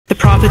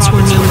prophets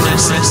were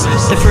numerous.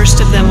 The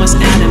first of them was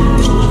Adam.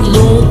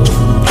 Lut,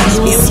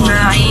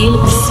 Ismail,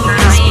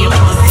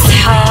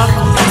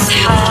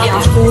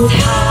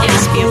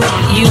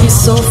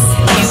 Yusuf,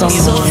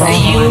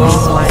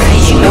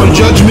 on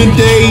Judgment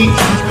Day,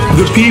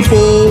 the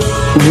people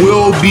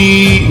will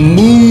be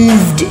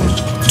moved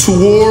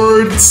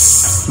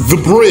towards the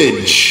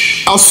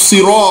bridge,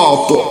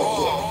 As-Sirat.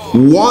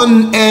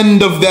 One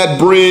end of that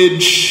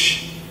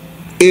bridge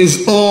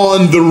is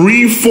on the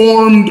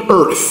reformed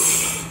earth,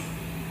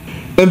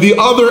 and the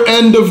other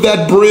end of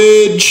that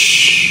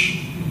bridge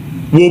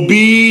will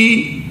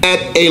be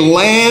at a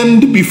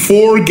land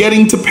before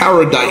getting to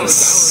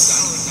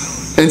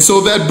paradise. And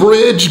so that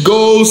bridge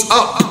goes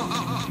up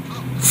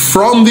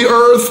from the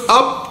earth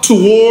up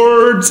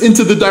towards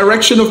into the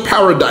direction of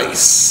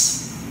paradise.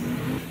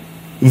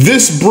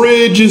 This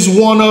bridge is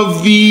one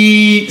of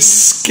the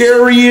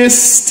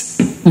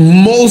scariest,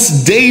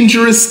 most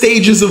dangerous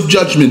stages of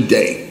Judgment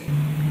Day.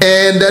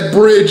 And that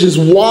bridge is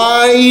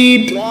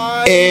wide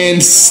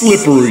and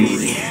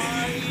slippery.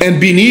 And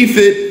beneath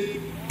it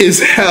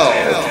is hell.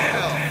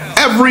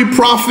 Every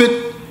prophet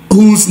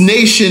whose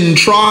nation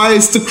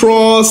tries to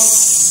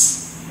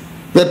cross,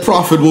 that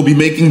prophet will be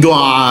making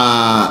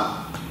dua.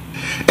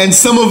 And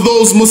some of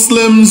those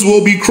Muslims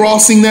will be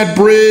crossing that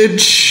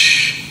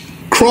bridge,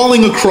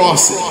 crawling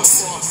across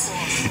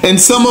it. And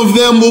some of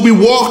them will be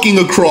walking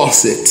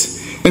across it.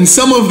 And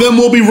some of them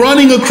will be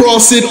running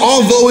across it,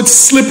 although it's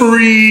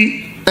slippery.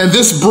 And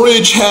this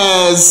bridge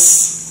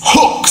has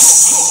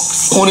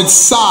hooks on its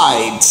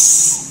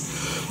sides.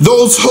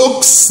 Those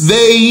hooks,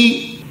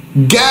 they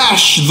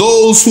gash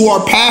those who are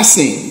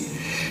passing,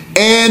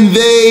 and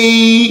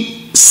they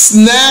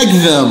snag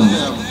them.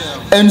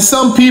 And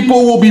some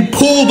people will be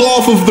pulled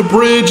off of the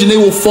bridge and they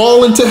will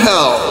fall into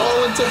hell.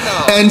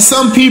 And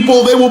some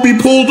people, they will be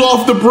pulled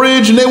off the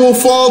bridge and they will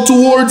fall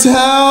towards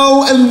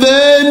hell, and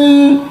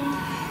then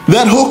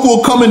that hook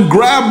will come and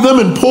grab them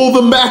and pull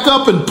them back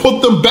up and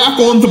put them back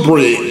on the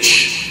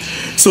bridge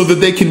so that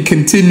they can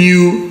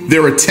continue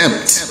their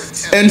attempt.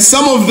 And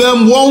some of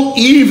them won't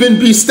even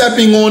be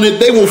stepping on it.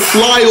 They will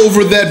fly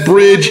over that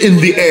bridge in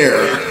the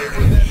air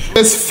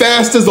as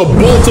fast as a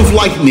bolt of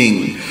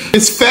lightning,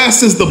 as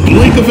fast as the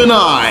blink of an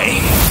eye.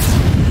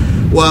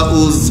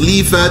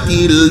 وَأُزْلِفَتِ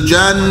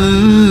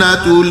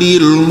الْجَنَّةُ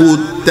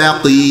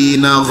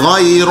لِلْمُتَّقِينَ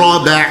غَيْرَ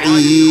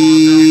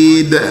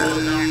بَعِيدٍ.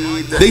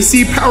 They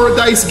see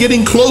paradise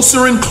getting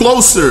closer and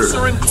closer.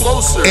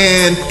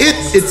 And it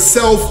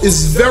itself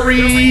is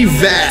very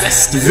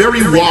vast,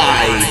 very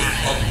wide.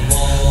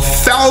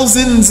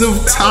 Thousands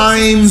of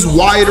times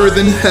wider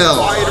than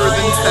hell.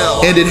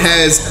 And it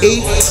has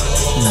 8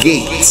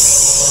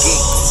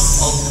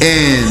 gates.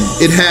 And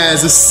it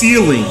has a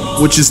ceiling,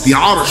 which is the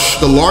Arsh,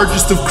 the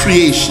largest of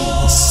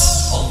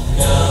creations.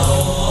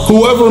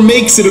 Whoever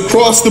makes it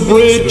across the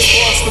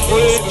bridge,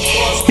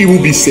 he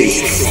will be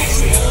safe.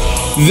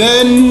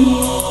 Then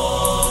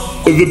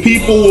the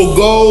people will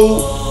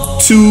go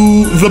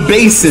to the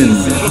basin,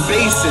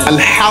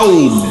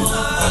 Al-Hawd,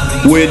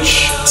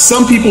 which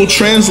some people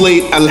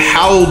translate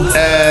Al-Hawd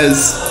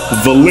as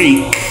the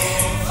lake.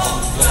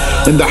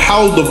 And the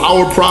Hawd of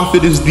our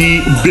Prophet is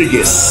the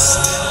biggest.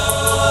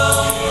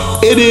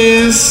 It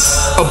is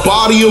a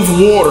body of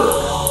water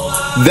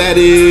that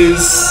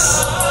is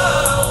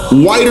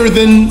whiter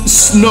than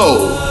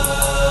snow,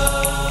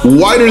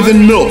 whiter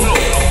than milk,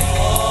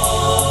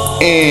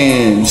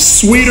 and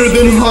sweeter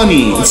than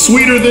honey,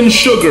 sweeter than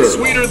sugar,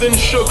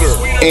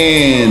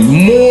 and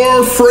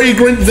more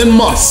fragrant than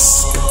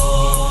musk.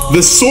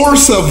 The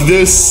source of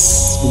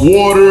this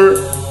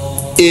water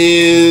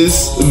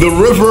is the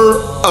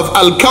river of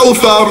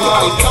Al-Kawthar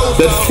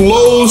that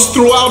flows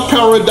throughout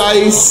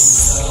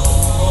paradise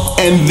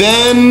and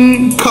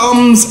then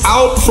comes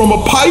out from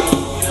a pipe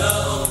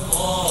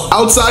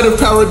outside of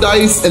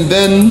paradise and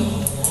then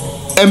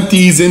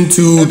empties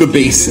into the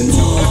basin.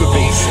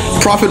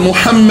 Prophet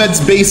Muhammad's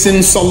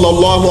basin,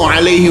 sallallahu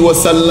alaihi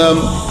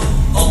wasallam,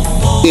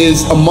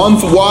 is a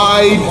month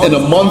wide and a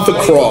month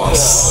across.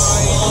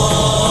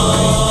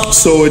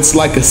 So it's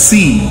like a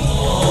sea,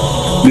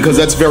 because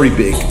that's very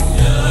big.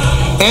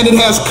 And it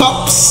has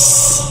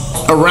cups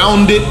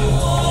around it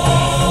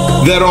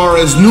that are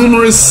as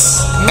numerous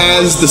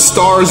as the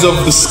stars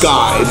of the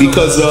sky,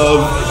 because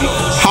of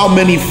how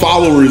many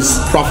followers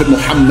Prophet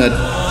Muhammad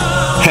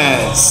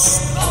has,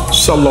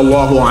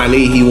 sallallahu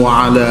alayhi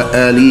wa ala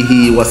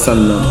alihi wa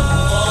sallam.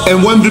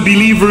 And when the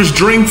believers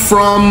drink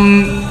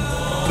from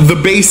the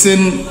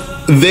basin,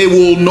 they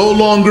will no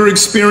longer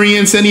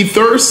experience any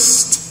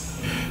thirst,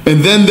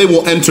 and then they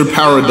will enter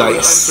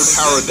paradise.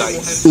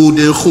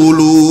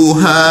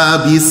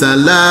 Udkhuluha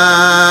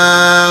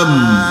bisalam.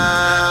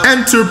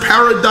 Enter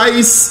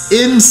paradise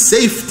in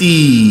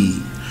safety.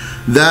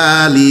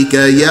 ذَلِكَ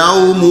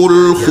يَوْمُ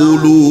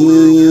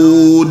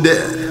الْخُلُودِ.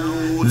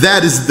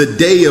 That is the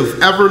day of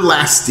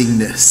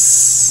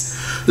everlastingness.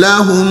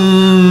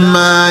 لَهُمْ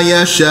مَا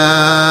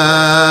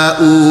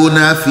يَشَاءُونَ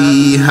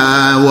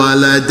فِيهَا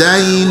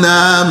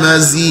وَلَدَيْنَا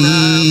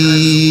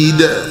مَزِيدٌ.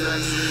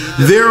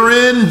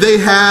 Therein they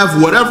have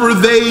whatever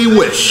they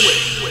wish,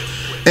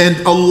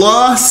 And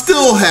Allah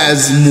still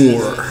has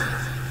more.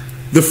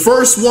 The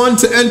first one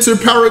to enter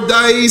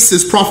paradise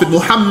is Prophet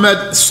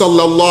Muhammad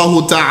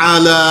sallallahu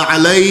ta'ala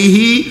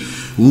alayhi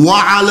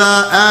wa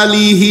ala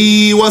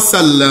alihi wa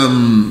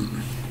sallam.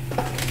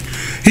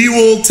 He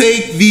will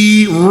take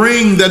the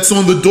ring that's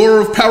on the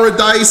door of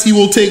paradise, he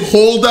will take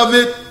hold of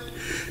it,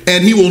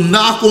 and he will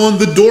knock on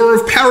the door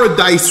of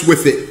paradise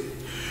with it.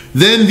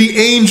 Then the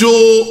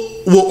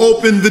angel will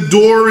open the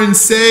door and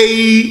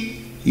say,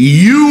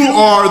 "You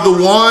are the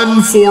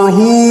one for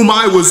whom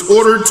I was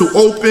ordered to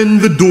open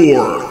the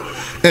door,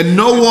 and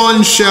no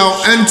one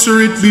shall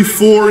enter it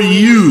before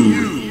you."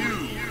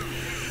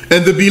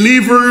 And the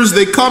believers,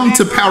 they come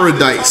to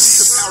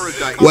paradise.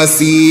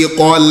 وَسِيقَ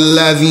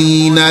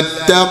الَّذِينَ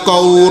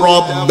اتَّقَوْا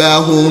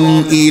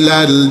رَبَّهُمْ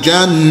إِلَى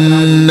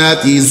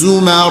الْجَنَّةِ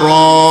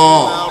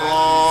زُمَرًا.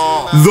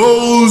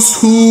 Those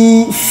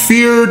who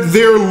feared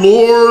their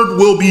Lord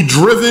will be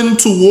driven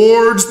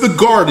towards the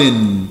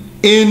garden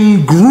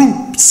in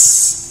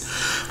groups.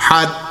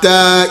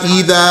 حتى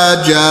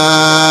إذا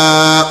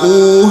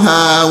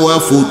جاءوها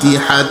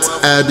وفتحت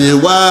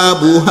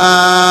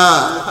أبوابها.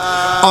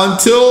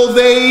 Until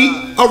they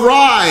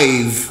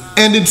arrive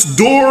and its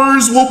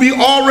doors will be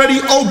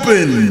already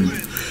open.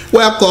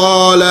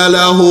 وقال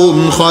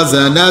لهم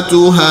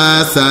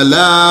خزنتها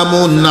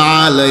سلام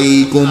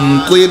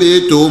عليكم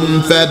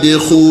طبتم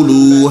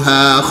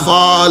فادخلوها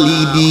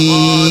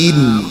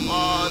خالدين.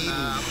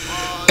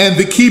 And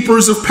the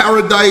keepers of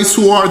paradise,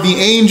 who are the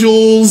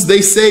angels,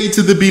 they say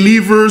to the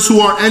believers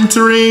who are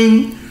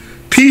entering,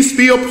 "Peace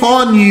be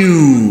upon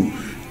you.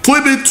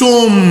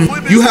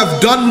 Tlibitum, you have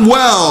done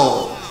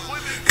well.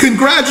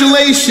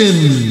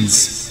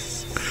 Congratulations."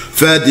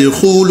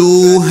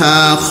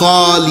 فَادْخُلُوهَا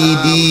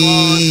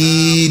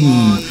خَالِدِينَ.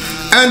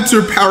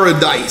 Enter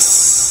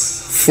paradise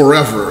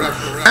forever.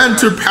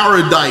 Enter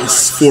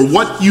paradise for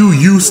what you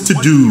used to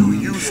do.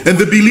 And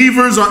the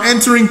believers are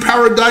entering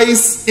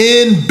paradise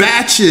in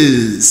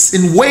batches,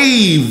 in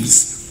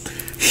waves.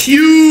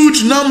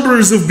 Huge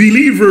numbers of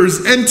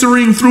believers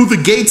entering through the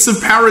gates of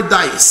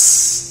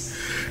paradise.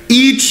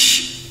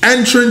 Each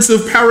entrance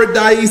of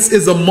paradise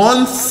is a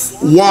month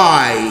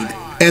wide.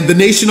 And the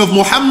nation of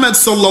Muhammad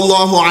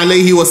sallallahu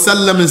alayhi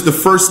wasallam is the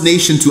first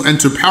nation to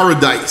enter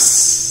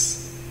paradise.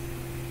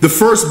 The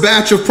first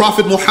batch of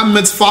Prophet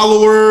Muhammad's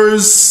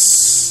followers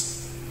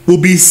will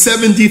be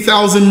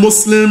 70,000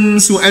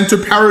 Muslims who enter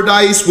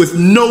paradise with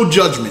no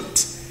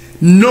judgment,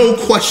 no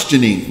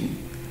questioning,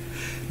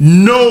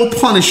 no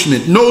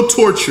punishment, no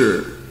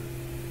torture.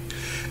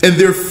 And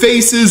their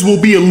faces will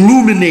be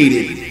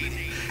illuminated.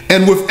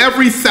 And with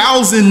every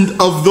 1,000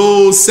 of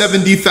those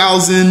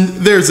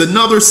 70,000, there's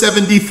another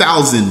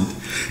 70,000.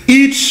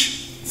 Each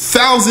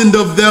 1,000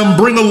 of them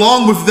bring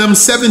along with them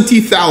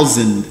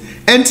 70,000,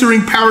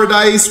 entering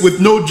paradise with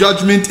no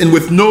judgment and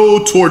with no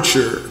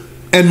torture.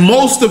 And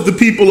most of the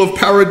people of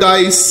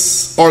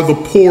paradise are the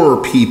poorer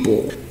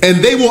people.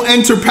 And they will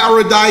enter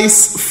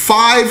paradise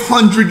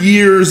 500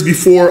 years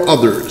before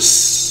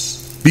others.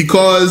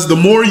 Because the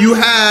more you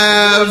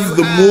have,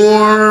 the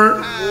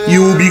more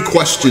you will be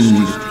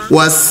questioned.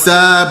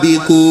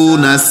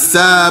 وَالسَّابِقُونَ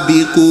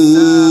السَّابِقُونَ.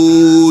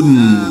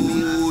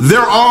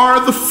 There are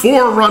the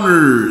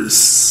forerunners.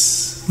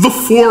 The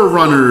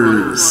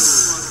forerunners.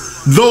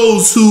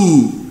 Those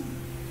who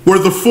were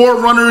the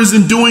forerunners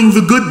in doing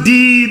the good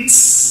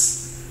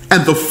deeds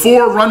and the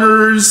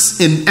forerunners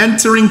in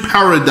entering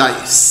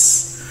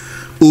paradise.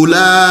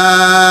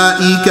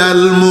 أُولَئِكَ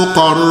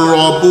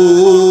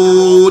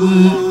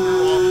الْمُقَرَّبُونَ.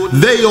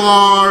 They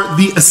are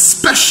the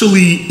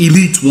especially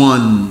elite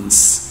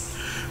ones.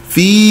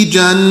 في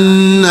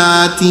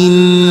جنات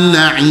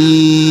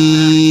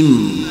النعيم.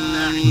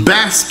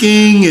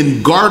 Basking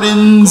in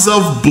gardens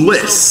of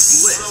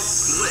bliss.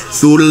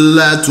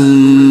 ثُلَّةٌ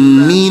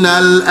مِّنَ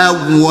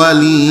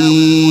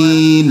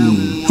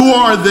الْأَوَّلِينَ. Who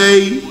are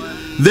they?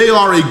 They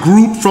are a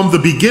group from the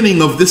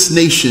beginning of this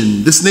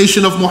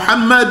nation of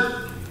Muhammad.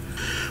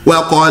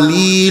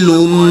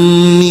 وَقَلِيلٌ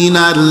مِّنَ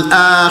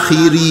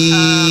الْآخِرِينَ.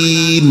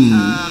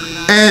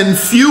 And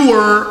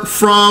fewer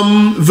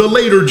from the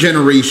later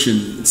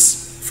generations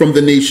from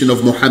the nation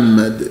of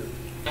Muhammad.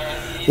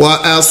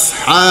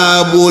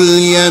 وَأَصْحَابُ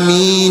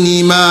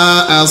الْيَمِينِ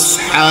مَا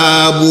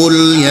أَصْحَابُ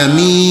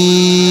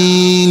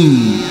الْيَمِينِ.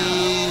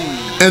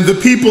 And the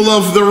people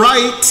of the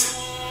right,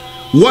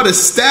 what a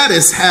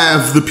status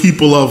have the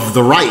people of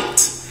the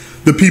right,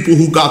 the people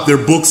who got their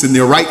books in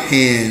their right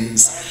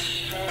hands.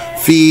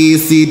 فِي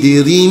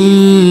سِدْرٍ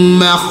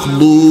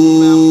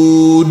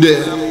مَخْضُودٍ.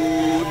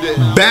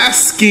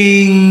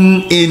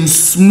 Basking in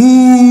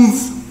smooth,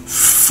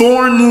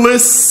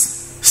 thornless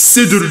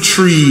cedar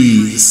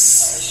trees.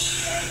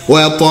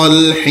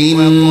 وَطَلْحٍ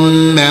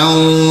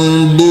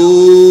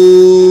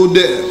مَّنضُودٍ.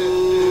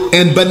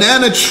 And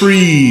banana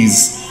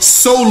trees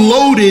so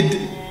loaded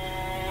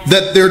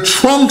that their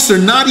trunks are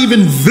not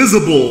even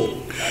visible.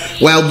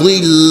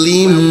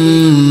 وَظِلٍّ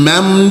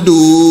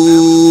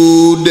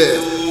مَّمْدُودٍ.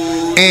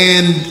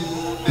 And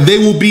they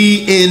will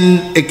be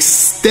in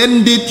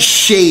extended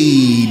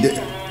shade.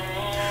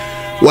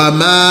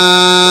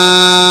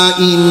 وماء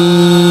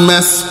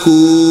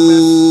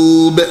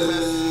مسكوب,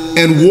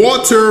 and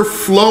water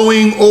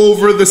flowing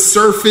over the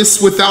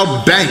surface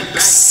without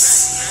banks.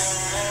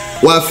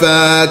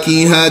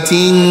 وفاكهة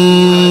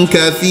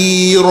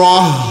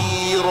كثيرة,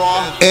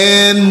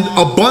 and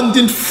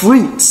abundant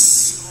fruits.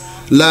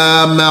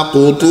 لا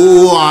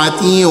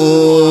مقطوعة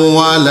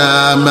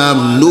ولا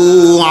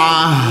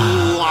ممنوعة,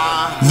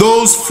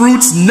 Those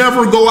fruits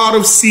never go out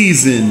of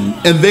season,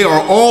 and they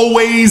are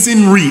always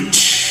in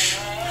reach.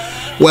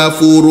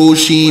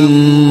 وفرش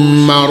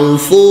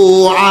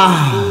مرفوعة,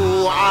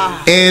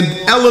 and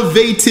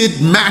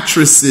elevated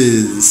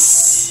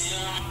mattresses.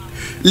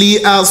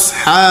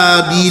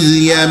 لأصحاب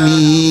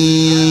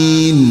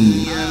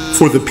اليمين,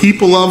 for the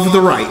people of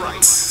the right.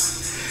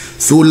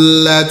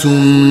 ثلة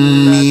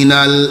من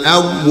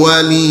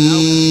الأولين,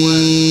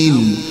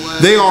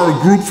 They are a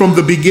group from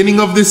the beginning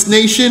of this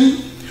nation,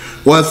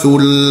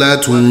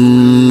 وثلة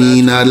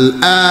من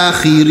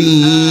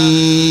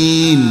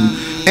الآخرين,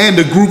 and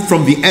a group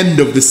from the end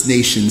of this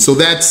nation. So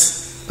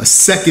that's a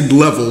second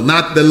level,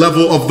 not the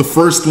level of the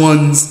first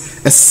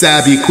ones,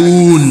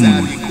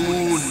 as-sabiqun.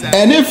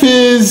 And if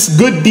his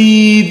good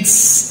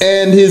deeds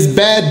and his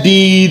bad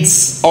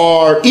deeds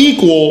are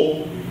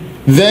equal,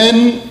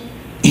 then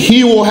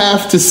he will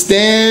have to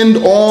stand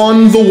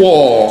on the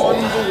wall,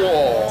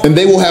 and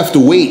they will have to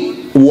wait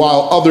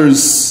while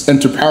others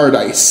enter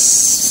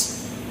paradise.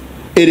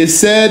 It is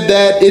said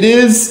that it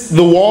is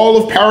the wall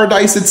of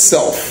paradise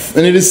itself,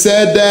 and it is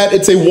said that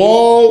it's a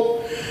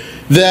wall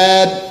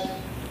that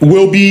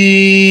will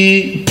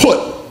be put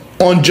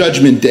on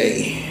Judgment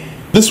Day.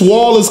 This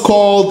wall is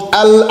called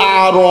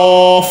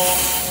Al-A'raf,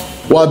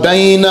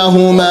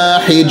 وَبَيْنَهُمَا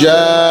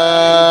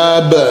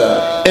حِجَابٌ,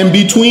 and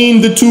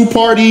between the two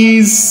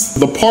parties,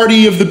 the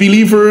party of the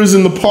believers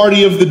and the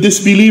party of the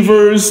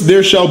disbelievers,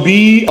 there shall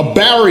be a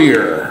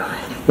barrier.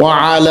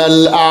 وعلى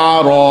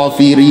الأعراف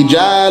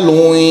رجال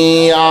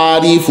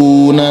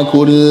يعرفون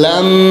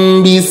كلا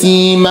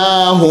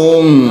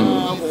بسيماهم,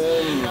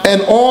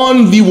 and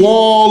on the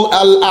wall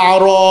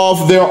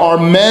Al-A'raf there are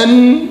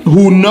men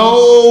who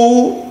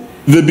know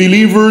the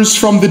believers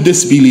from the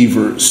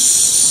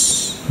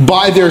disbelievers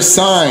by their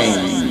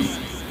sign.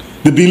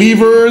 The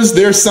believers,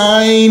 their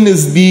sign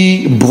is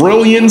the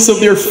brilliance of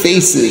their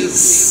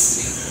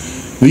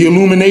faces, the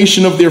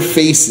illumination of their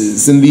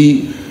faces, and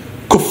the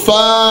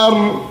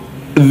kuffar,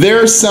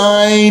 their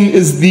sign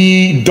is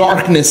the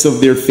darkness of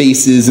their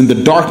faces and the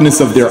darkness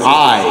of their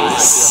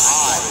eyes.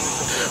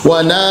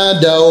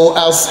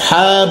 ونادوا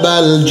أصحاب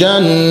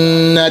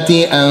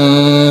الجنة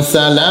أن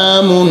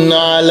سلام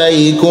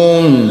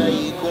عليكم,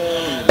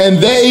 and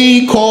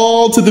they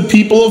call to the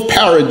people of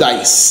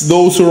paradise,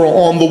 those who are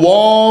on the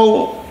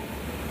wall,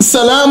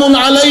 Salamun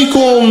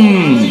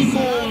alaykum.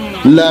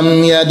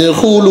 لم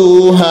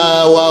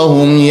يدخلوها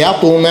وهم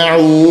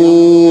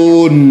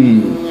يطمعون,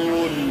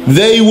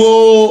 they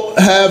will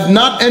have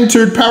not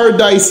entered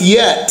paradise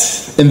yet,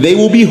 and they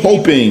will be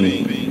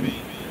hoping.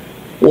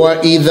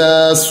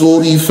 وإذا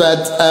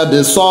صرفت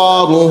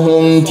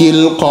أبصارهم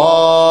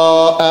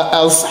تلقاء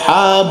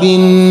أصحاب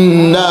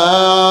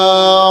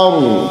النار,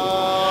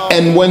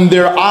 and when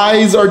their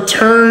eyes are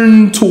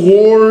turned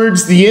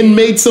towards the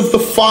inmates of the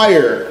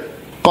fire,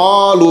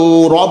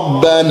 قالوا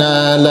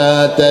ربنا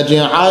لا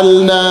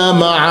تجعلنا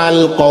مع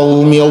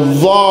القوم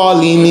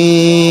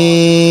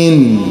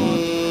الظالمين,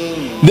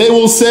 they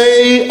will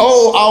say,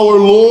 "Oh, our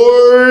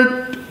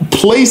Lord,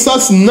 place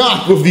us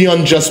not with the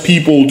unjust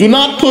people. Do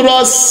not put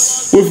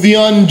us with the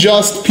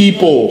unjust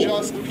people."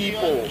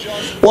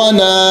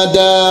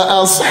 ونادى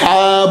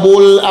أصحاب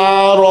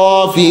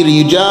الأعراف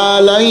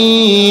رجالا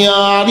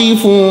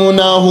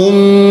يعرفونهم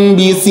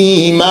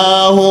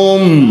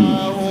بسيماهم,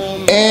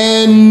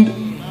 and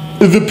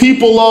the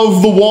people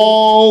of the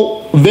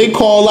wall, they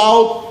call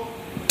out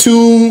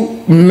to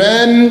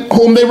men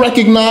whom they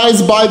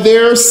recognize by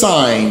their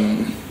sign.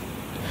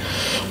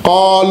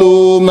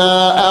 قالوا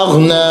ما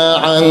أغنى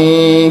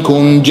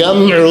عنكم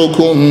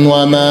جمعكم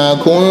وما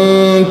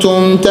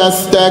كنتم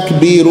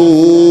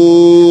تستكبرون,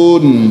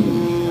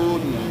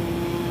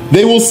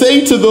 they will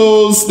say to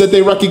those that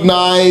they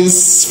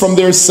recognize from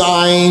their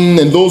sign,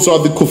 and those are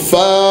the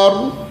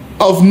kuffar,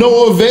 of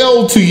no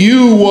avail to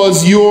you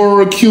was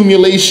your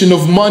accumulation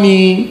of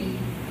money,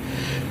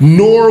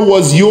 nor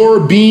was your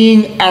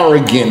being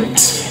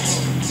arrogant.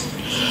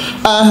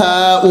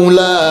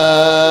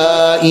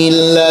 أهؤلاء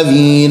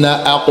الذين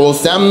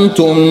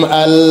أقسمتم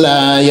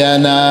ألا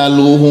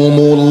ينالهم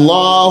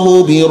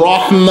الله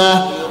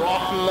برحمة,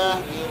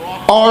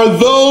 are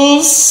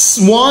those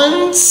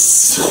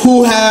ones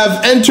who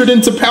have entered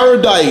into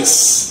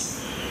paradise,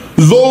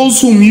 those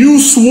whom you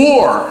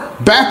swore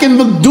back in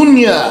the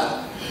dunya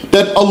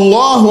that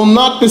Allah will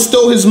not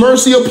bestow His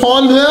mercy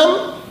upon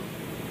them?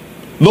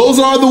 Those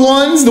are the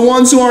ones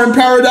who are in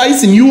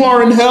paradise and you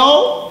are in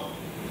hell?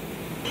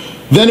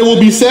 Then it will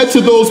be said to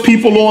those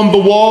people on the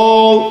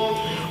wall,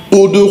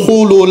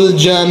 ادخلوا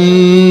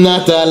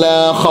الجنة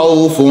لا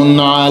خوف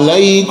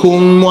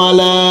عليكم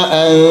ولا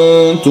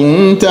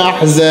أنتم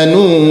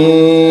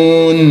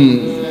تحزنون,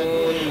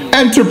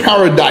 enter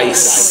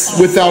paradise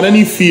without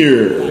any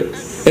fear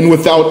and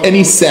without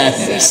any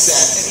sadness.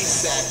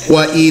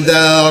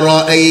 وإذا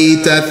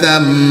رأيت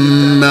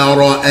ثم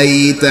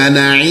رأيت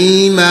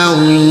نعيما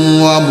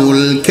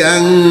وملكا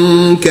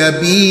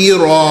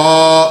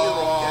كبيرا.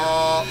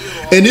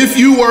 And if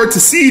you were to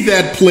see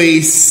that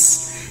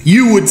place,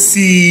 you would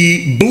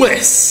see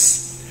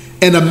bliss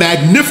and a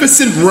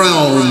magnificent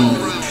realm.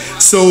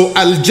 So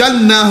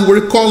Al-Jannah,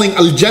 we're calling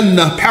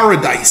Al-Jannah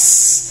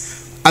paradise.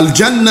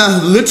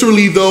 Al-Jannah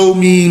literally though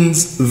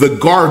means the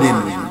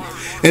garden.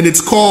 And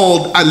it's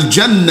called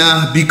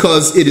Al-Jannah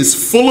because it is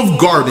full of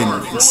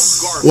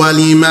gardens.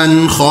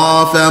 وَلِمَنْ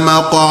خَافَ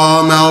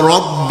مَقَامَ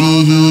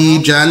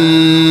رَبِّهِ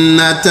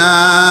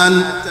جَنَّتَانِ.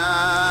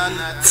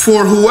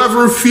 For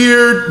whoever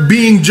feared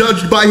being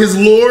judged by his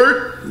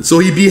Lord, so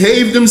he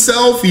behaved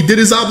himself, he did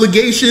his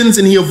obligations,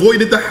 and he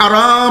avoided the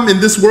haram in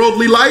this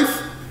worldly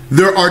life,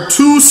 there are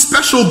two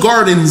special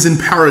gardens in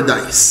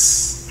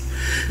paradise.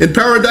 In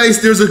paradise,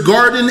 there's a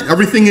garden,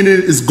 everything in it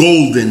is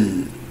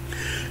golden.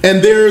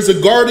 And there's a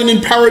garden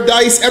in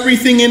paradise,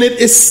 everything in it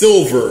is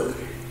silver.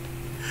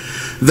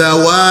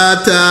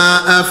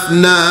 ذَوَاتَا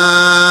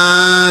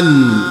أَفْنَانٍ.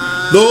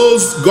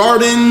 Those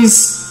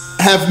gardens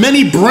have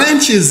many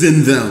branches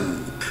in them.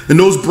 And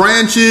those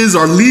branches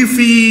are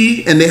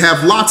leafy and they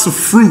have lots of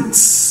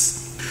fruits.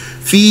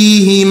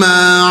 فِيهِمَا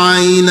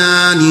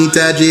عَيْنَانِ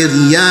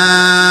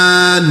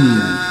تَجْرِيَانِ.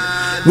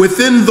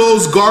 Within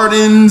those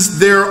gardens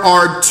there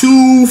are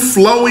two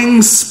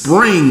flowing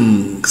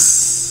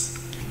springs.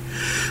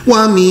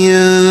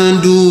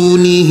 وَمِن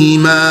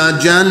دُونِهِمَا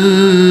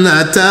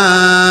جَنَّتَانِ.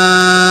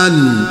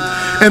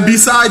 And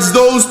besides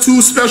those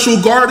two special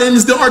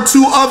gardens, there are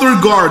two other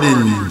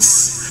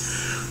gardens.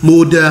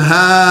 مُدْهَامَّتَانِ.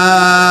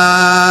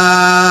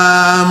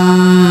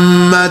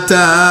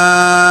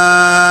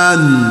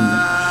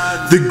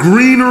 The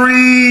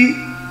greenery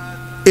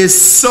is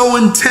so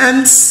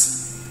intense,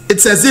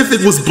 it's as if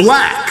it was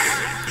black.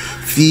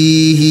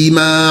 فِيهِمَا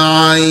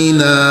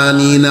عَيْنَانِ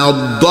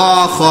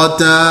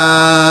نَضَّاخَتَانِ.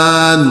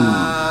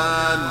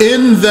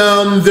 In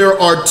them there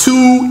are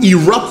two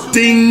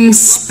erupting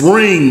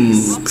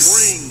springs,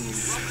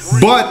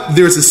 but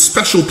there's a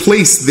special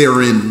place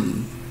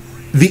therein.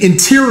 The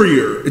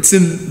interior, it's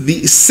in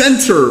the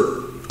center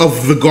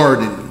of the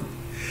garden,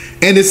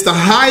 and it's the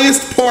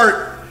highest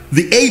part,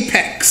 the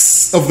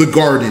apex of the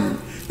garden.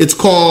 It's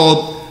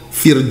called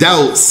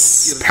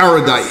Firdaus,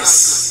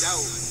 paradise.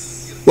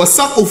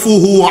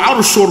 وَسَقْفُهُ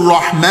عَرْشُ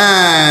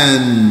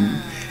الرَّحْمَنِ.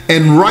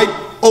 And right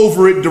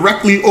over it,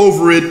 directly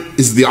over it,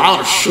 is the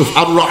Arsh of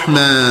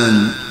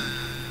Ar-Rahman.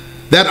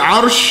 That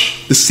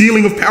Arsh, the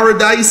ceiling of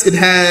paradise, it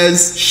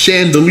has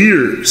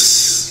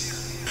chandeliers.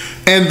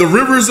 And the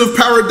rivers of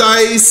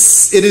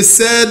paradise, it is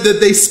said that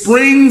they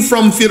spring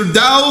from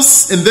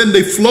Firdaus and then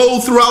they flow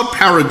throughout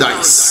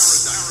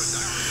paradise.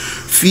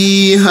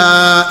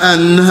 فِيهَا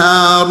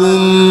أَنْهَارٌ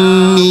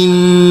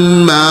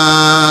مِّن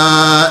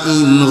مَّاءٍ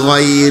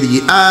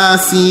غَيْرِ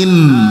آسٍ.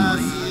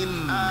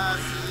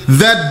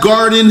 That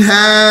garden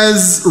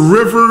has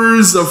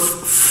rivers of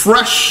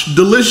fresh,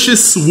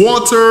 delicious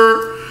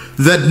water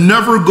that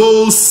never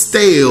goes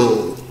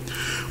stale.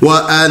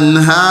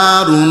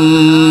 وَأَنْهَارٌ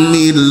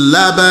مِّن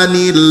لَّبَنٍ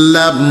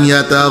لَّمْ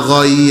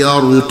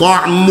يَتَغَيَّرْ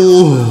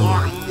طَعْمُهُ.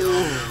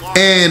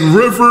 And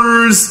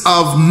rivers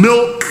of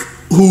milk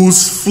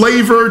whose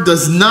flavor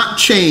does not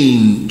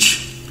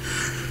change.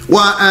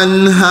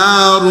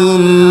 وَأَنْهَارٌ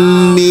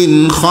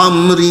مِّنْ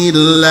خَمْرٍ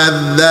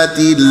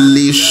لَّذَّةٍ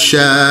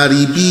لِّلشَّارِبِينَ.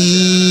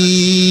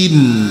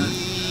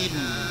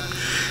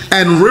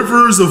 And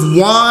rivers of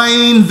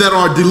wine that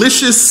are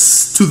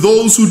delicious to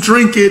those who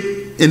drink it,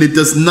 and it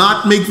does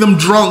not make them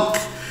drunk,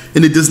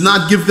 and it does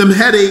not give them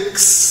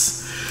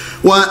headaches.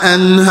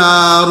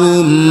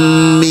 وَأَنْهَارٌ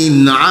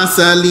مِّنْ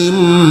عَسَلٍ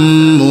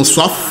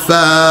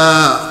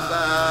مُّصَفًّى.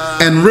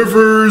 And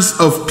rivers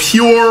of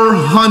pure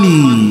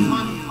honey.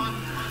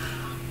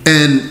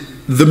 And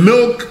the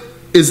milk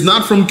is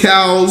not from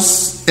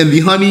cows, and the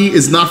honey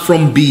is not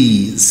from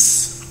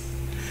bees.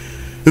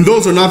 And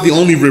those are not the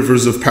only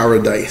rivers of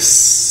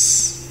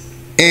paradise.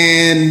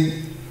 And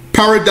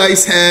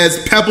paradise has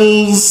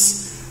pebbles,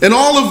 and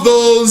all of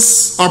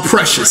those are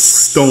precious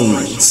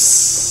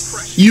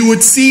stones. You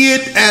would see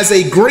it as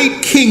a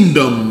great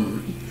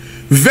kingdom,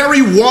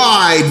 very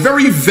wide,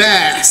 very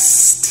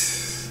vast,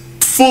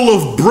 full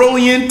of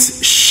brilliant,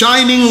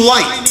 shining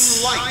light,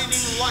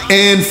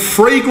 and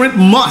fragrant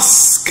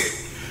musk,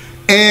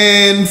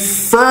 and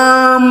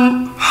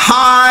firm,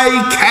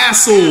 high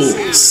castles,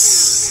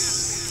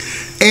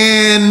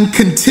 and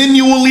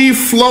continually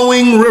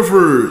flowing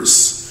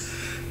rivers,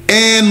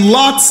 and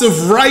lots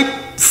of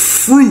ripe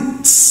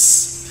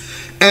fruits,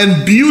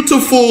 and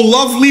beautiful,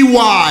 lovely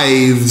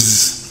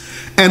wives,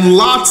 and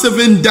lots of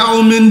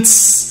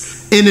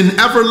endowments in an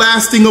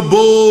everlasting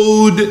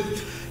abode,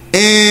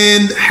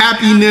 and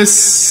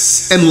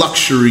happiness and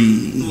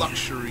luxury.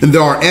 And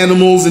there are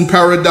animals in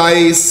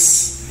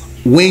paradise,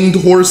 winged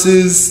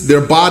horses. Their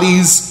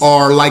bodies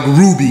are like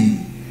ruby,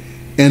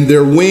 and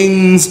their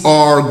wings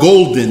are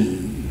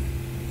golden,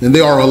 and they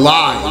are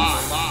alive.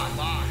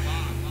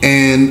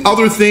 and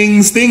other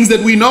things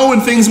that we know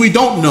and things we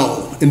don't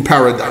know in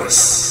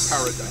paradise.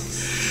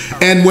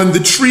 And when the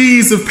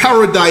trees of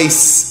paradise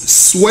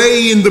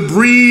sway in the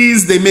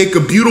breeze, they make a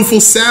beautiful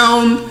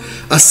sound,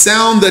 a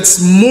sound that's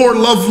more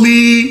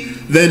lovely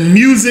than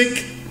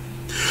music.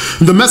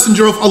 The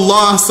Messenger of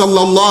Allah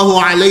sallallahu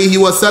alayhi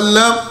wa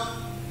sallam,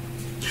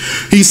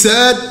 he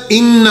said,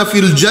 "Inna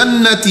fil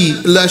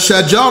jannati la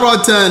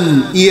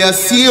shajaratan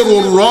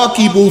yasiru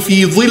al-rakibu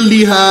fi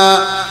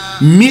dhilliha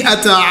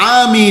mi'ata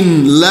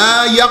amin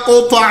la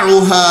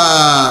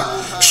yaqta'uha."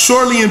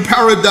 Surely in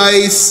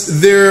paradise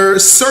there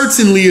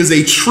certainly is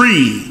a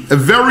tree, a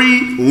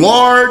very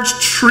large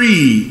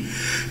tree.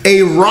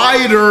 A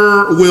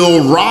rider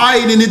will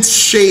ride in its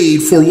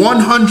shade for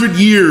 100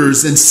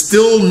 years and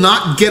still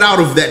not get out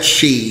of that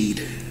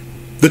shade.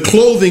 The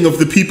clothing of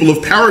the people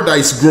of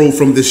paradise grow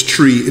from this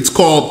tree. It's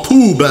called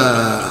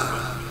tuba.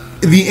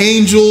 The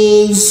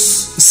angels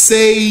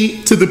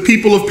say to the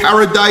people of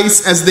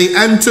paradise as they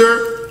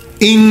enter,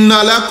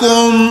 "Inna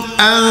lakum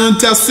an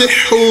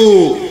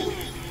tasihhu."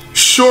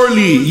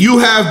 Surely you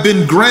have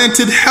been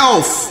granted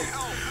health.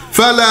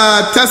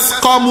 فَلَا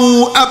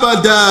تَسْقَمُوا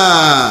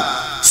أَبَدًا.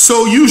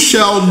 So you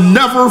shall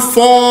never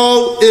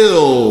fall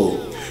ill.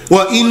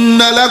 وَإِنَّ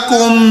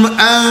لَكُمْ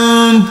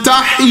أَن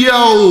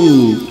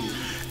تَحْيَوْا.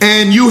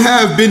 And you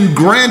have been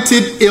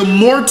granted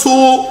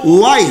immortal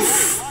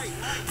life.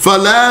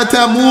 فَلَا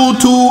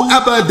تَمُوتُوا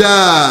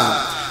أَبَدًا.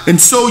 And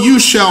so you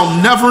shall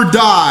never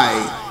die.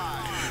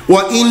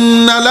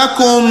 وَإِنَّ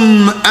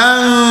لَكُمْ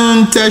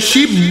أَن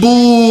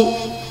تَشِبُّوا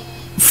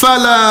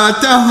فَلَا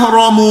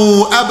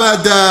تَهْرَمُوا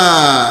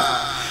أَبَدًا.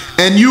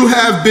 And you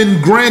have been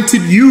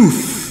granted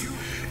youth,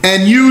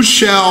 and you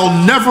shall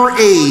never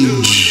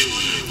age.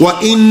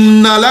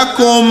 وَإِنَّ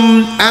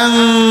لَكُمْ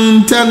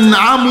أَن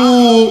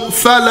تَنْعَمُوا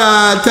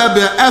فَلَا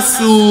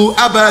تَبْأَسُوا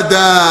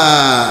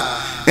أَبَدًا.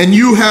 And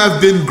you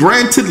have been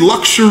granted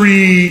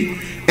luxury,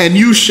 and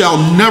you shall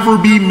never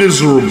be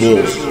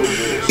miserable.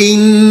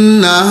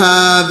 إن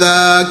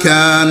هذا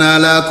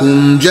كان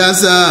لكم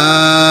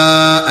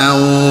جزاء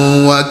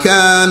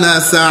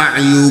وكان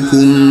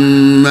سعيكم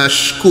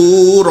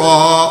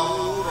مشكورا.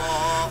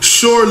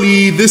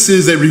 Surely this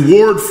is a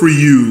reward for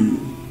you.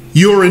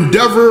 Your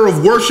endeavor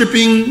of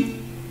worshiping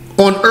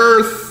on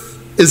earth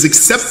is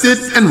accepted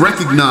and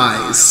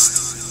recognized.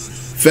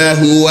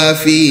 فهو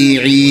في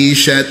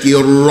عيشة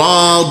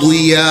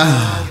راضية.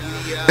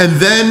 And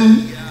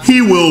then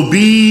he will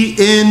be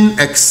in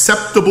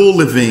acceptable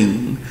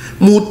living.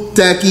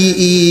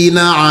 متكئين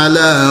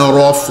على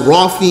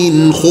رفرف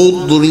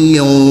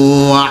خضر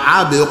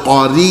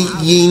وعبقري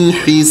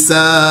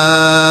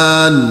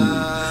حسان.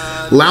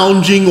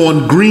 Lounging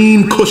on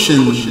green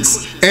cushions,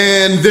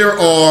 and there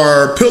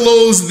are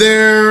pillows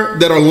there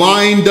that are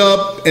lined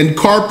up and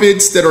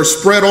carpets that are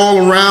spread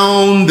all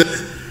around.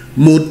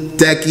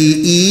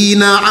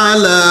 متكئين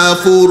على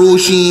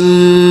فرش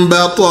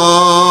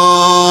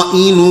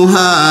بطائنها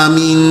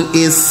من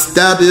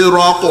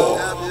استبرق.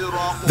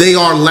 They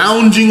are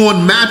lounging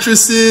on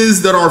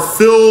mattresses that are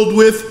filled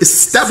with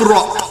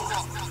istabraq.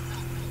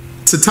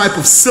 It's a type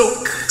of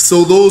silk.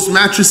 So those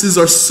mattresses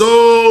are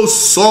so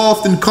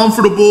soft and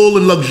comfortable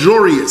and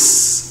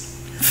luxurious.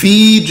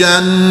 في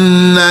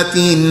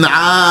جنة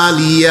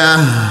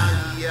عالية.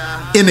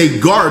 In a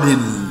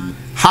garden,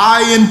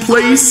 high in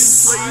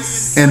place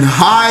and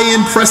high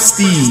in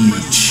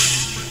prestige.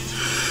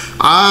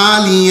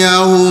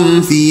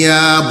 عاليهم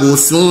ثياب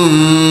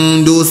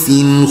سندس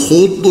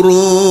خضر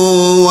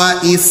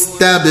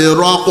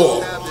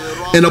واستبرق.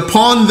 And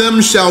upon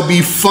them shall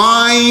be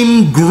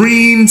fine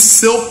green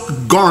silk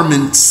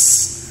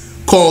garments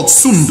called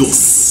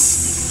sundus.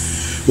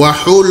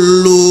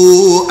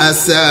 وحلوا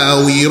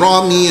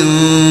أساور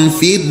من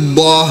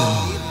فضة.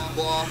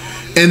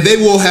 And they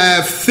will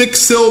have thick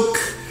silk,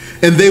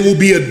 and they will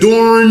be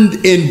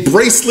adorned in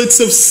bracelets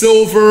of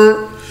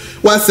silver.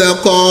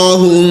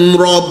 وسقاهم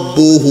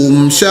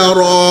ربهم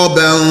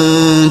شرابا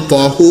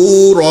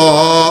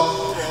طهورا.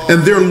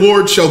 And their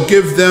Lord shall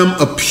give them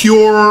a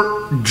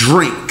pure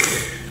drink.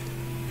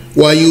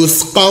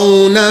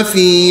 ويسقون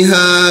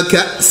فيها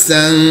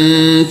كأسا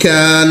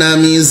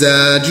كان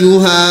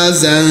مزاجها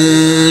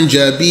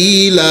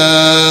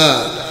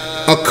زنجبيلا.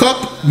 A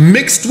cup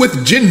mixed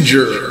with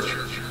ginger.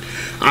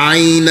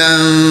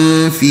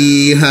 عينا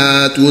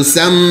فيها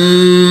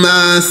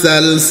تسمى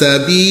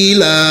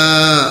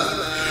سلسبيلا.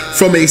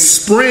 From a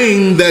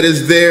spring that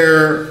is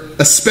there,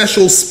 a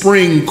special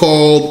spring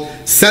called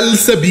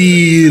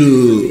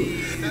Salsabil.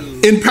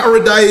 In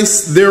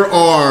paradise, there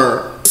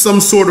are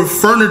some sort of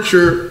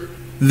furniture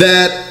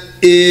that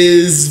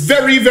is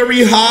very,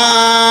 very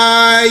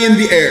high in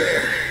the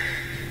air.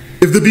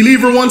 If the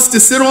believer wants to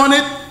sit on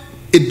it,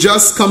 it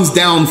just comes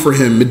down for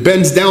him. It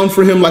bends down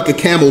for him like a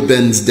camel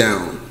bends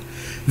down.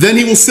 Then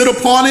he will sit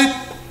upon it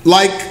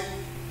like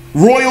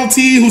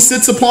royalty who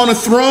sits upon a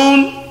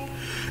throne.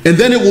 And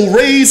then it will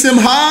raise him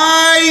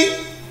high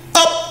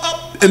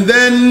up, and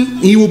then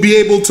he will be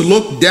able to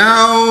look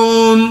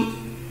down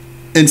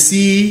and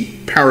see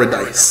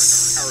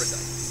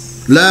paradise.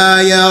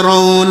 لا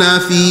يرون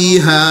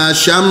فيها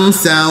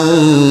شمسا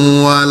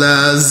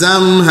ولا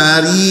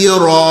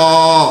زمهريرا.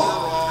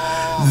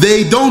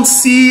 They don't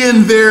see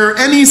in there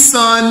any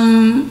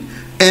sun,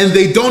 and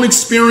they don't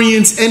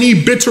experience any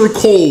bitter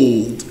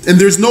cold. And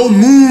there's no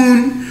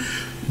moon,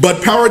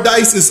 but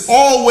paradise is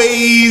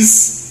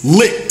always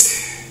lit.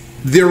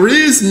 There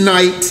is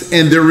night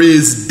and there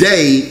is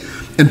day,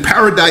 and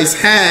paradise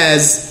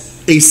has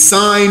a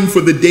sign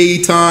for the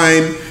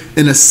daytime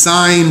and a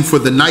sign for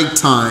the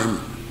nighttime.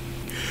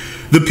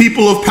 The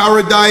people of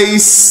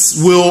paradise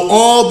will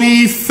all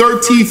be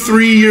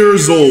 33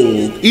 years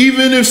old,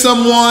 even if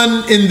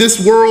someone in this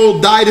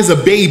world died as a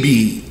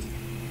baby.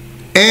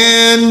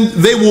 And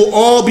they will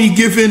all be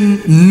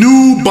given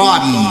new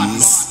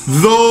bodies,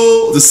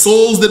 though the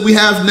souls that we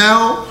have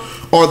now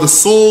are the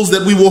souls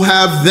that we will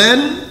have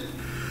then.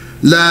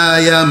 لا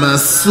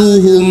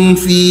يمسهم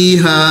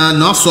فيها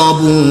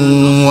نصب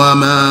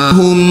وما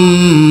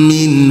هم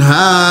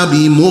منها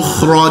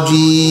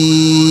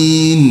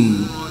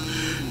بمخرجين.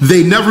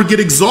 They never get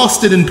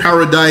exhausted in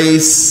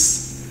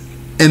paradise,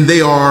 and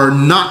they are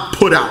not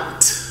put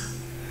out.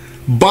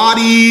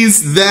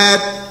 Bodies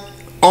that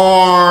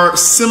are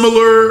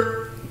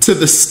similar to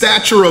the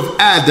stature of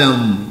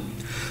Adam,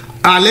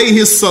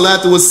 alayhi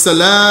salatu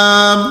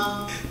wassalam,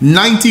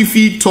 90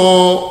 feet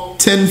tall,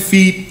 10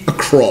 feet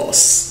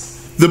across.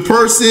 The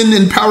person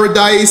in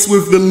paradise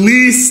with the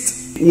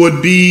least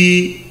would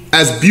be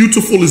as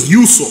beautiful as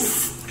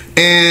Yusuf,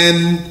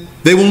 and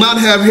they will not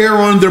have hair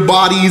on their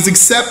bodies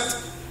except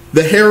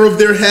the hair of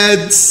their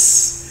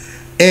heads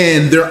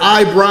and their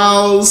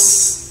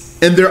eyebrows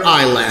and their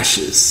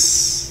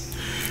eyelashes,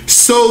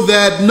 so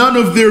that none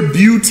of their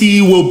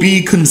beauty will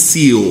be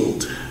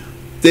concealed.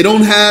 They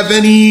don't have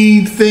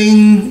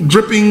anything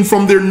dripping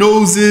from their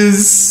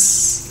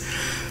noses.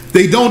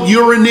 They don't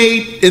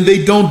urinate and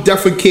they don't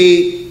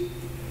defecate.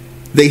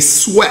 They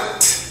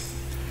sweat,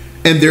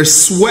 and their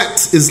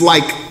sweat is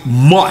like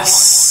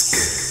musk.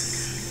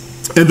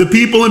 And the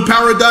people in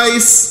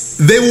paradise,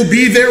 they will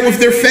be there with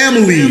their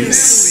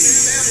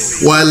families.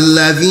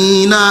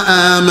 والذين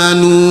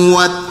آمنوا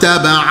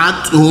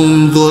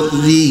واتبعتهم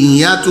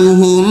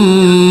ذريتهم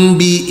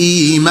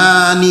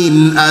بإيمان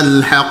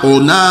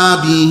ألحقنا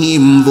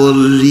بهم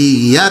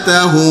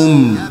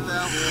ذريتهم.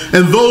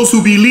 And those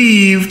who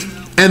believed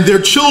and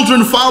their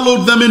children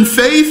followed them in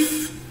faith,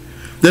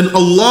 then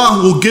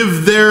Allah will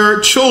give their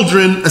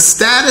children a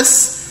status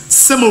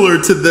similar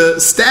to the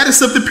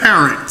status of the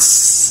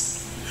parents.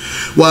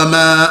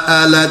 وَمَا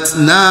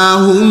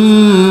أَلَتْنَاهُم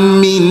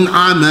مِّنْ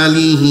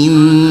عَمَلِهِم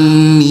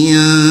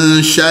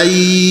مِّن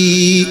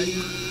شَيْءٍ.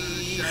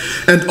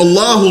 And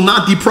Allah will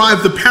not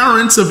deprive the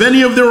parents of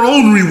any of their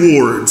own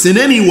rewards in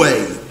any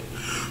way.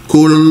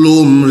 كُلُّ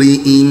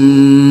امْرِئٍ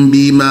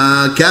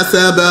بِمَا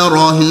كَسَبَ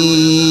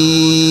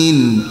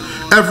رَهِينٌ.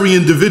 Every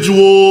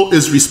individual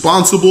is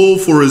responsible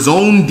for his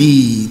own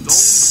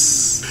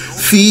deeds.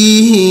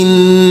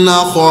 فِيهِنَّ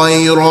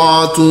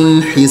خَيْرَاتٌ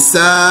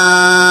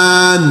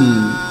حِسَانٌ.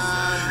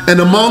 And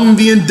among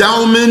the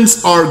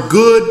endowments are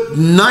good,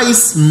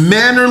 nice,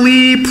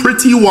 mannerly,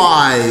 pretty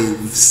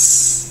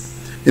wives.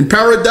 In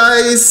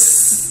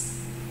paradise,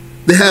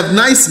 they have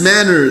nice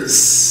manners.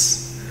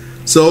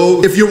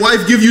 So if your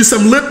wife gives you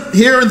some lip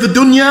here in the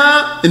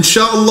dunya,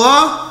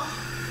 inshallah,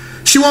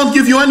 she won't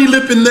give you any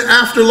lip in the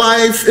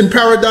afterlife, in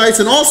paradise,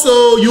 and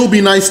also you'll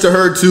be nice to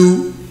her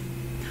too.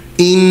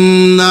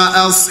 إن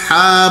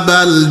أصحاب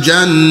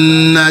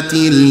الجنة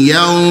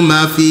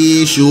اليوم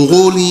في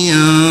شغل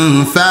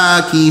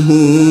فاكهون.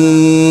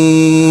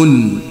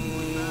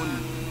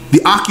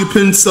 The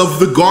occupants of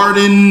the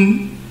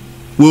garden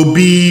will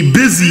be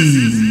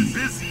busy.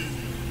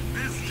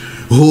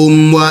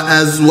 هم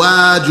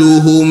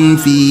وأزواجهم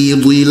في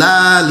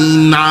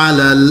ظلال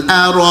على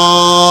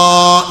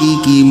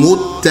الأرائك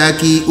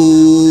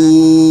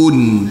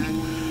متكئون.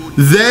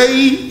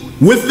 They,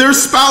 with their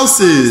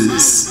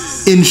spouses,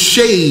 in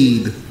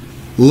shade,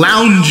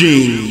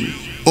 lounging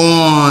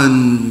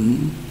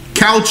on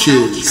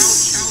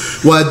couches.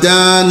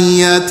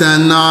 ودانية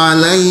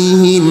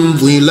عليهم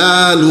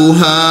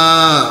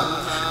ظلالها.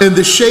 And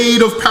the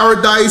shade of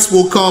paradise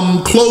will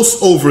come close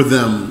over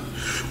them.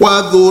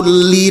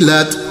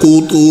 وذللت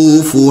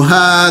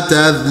قطوفها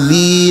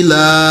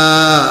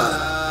تذليلا.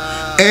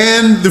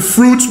 And the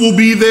fruits will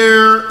be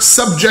there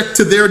subject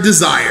to their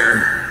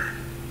desire.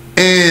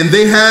 And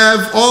they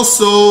have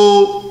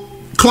also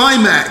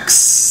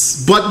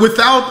climax, but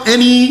without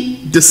any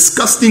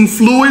disgusting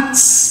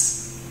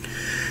fluids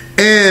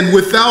and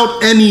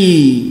without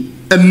any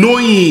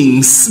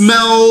annoying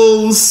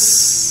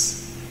smells.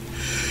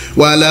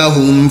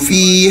 ولهم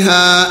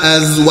فيها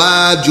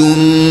أزواج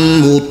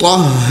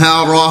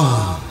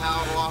مطهرة.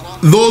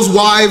 Those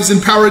wives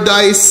in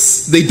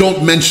paradise, they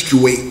don't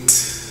menstruate.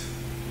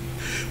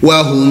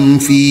 وهم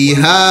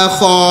فيها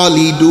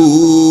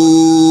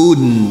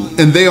خالدون.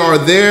 And they are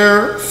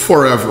there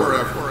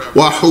forever.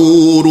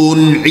 وحور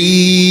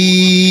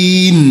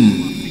عين.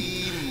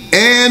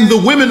 And the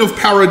women of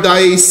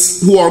paradise,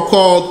 who are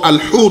called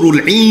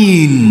Al-Hurul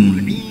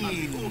Ain,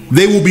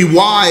 they will be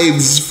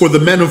wives for the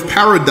men of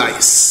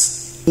paradise.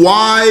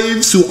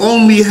 wives who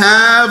only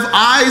have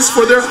eyes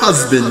for their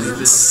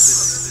husbands.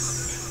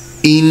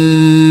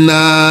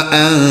 إنا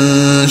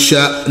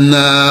أنشأناهن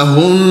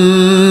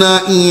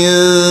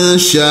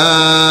إنشاء.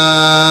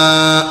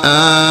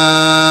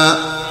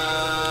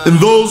 And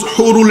those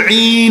Hurul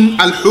Ain,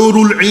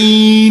 Al-Hurul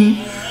Ain,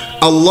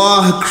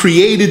 Allah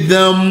created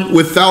them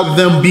without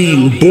them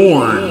being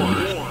born.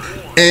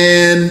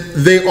 And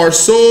they are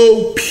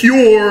so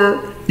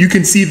pure, you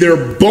can see their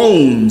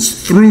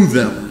bones through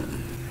them.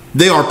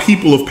 They are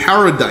people of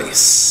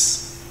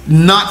paradise,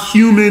 not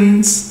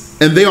humans,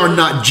 and they are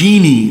not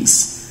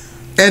genies.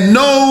 And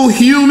no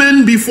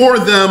human before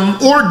them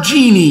or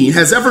genie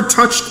has ever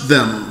touched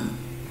them.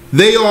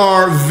 They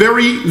are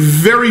very,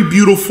 very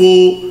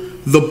beautiful.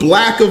 The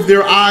black of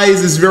their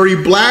eyes is very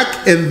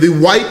black, and the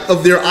white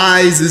of their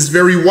eyes is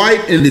very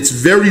white, and it's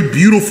very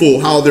beautiful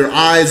how their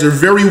eyes are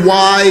very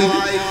wide.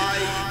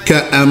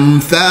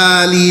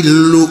 كأمثال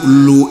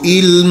اللؤلؤ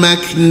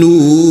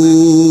المكنون.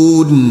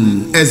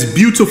 As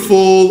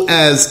beautiful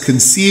as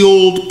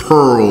concealed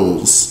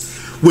pearls,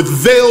 with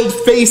veiled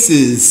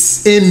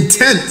faces in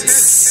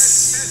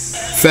tents.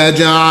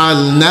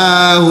 فجعلناهن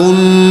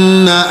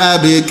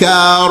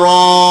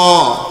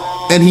أبكارا.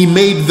 And he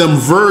made them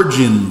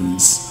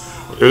virgins.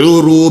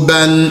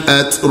 عربا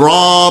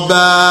أترابا.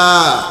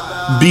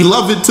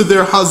 Beloved to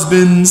their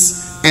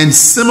husbands and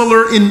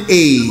similar in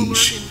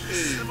age.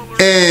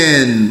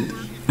 And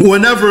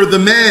whenever the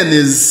man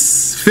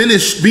is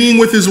finished being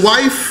with his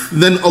wife,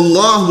 then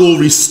Allah will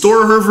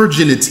restore her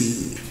virginity.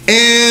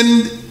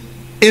 And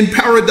in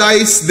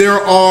paradise, there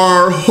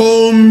are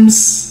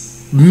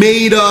homes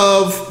made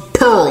of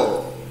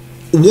pearl.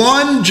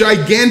 One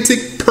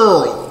gigantic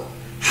pearl,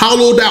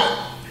 hollowed out,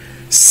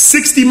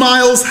 60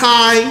 miles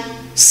high,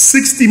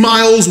 60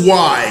 miles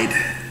wide.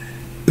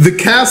 The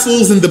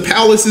castles and the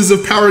palaces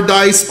of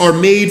paradise are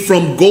made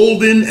from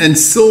golden and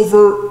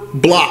silver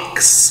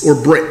blocks or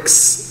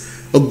bricks.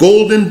 A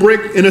golden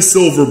brick and a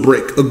silver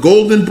brick. A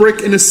golden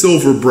brick and a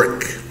silver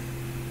brick.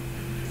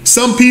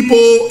 Some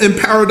people in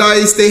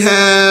paradise, they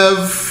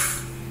have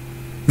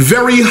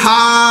very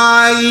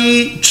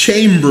high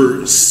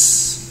chambers.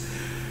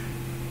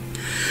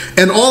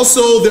 And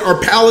also there are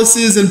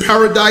palaces in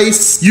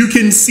paradise. You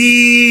can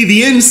see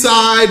the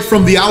inside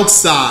from the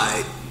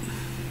outside.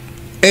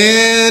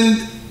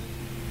 And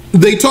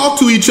they talk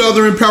to each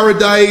other in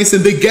paradise,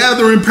 and they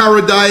gather in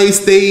paradise.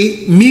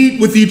 They meet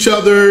with each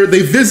other.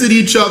 They visit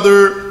each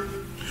other.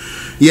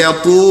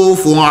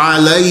 يطوف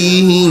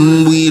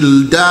عليهم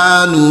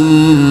ولدان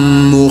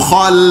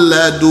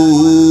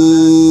مخلدون.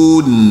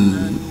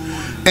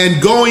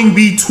 And going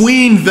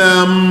between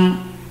them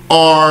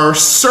are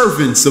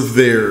servants of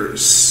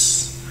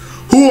theirs.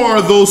 Who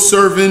are those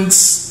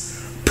servants?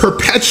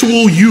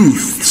 Perpetual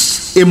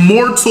youths,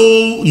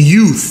 immortal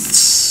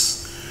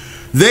youths.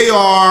 They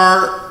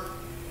are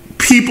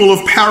people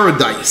of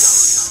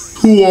paradise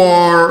who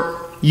are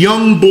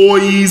young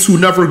boys who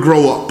never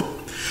grow up.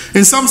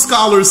 And some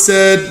scholars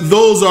said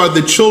those are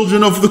the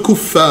children of the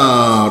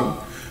kuffar,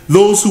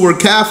 those who were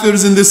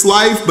kafirs in this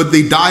life, but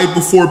they died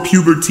before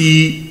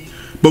puberty.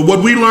 But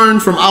what we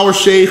learned from our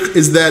sheikh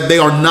is that they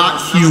are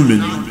not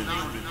human.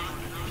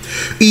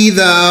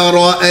 إذا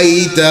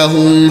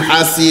رأيتهم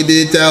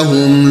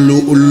حسبتهم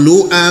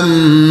لؤلؤا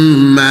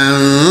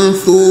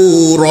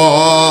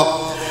منثورا.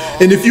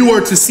 And if you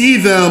were to see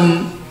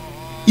them,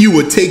 you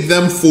would take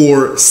them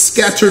for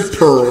scattered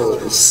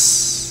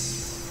pearls.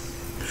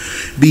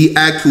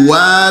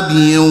 بأكواب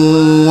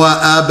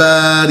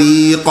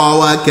وأباريق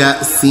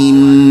وكأس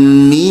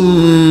من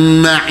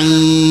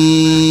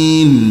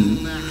معين.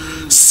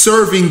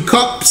 Serving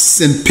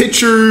cups and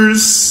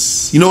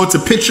pitchers. You know, it's a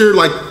pitcher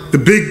like the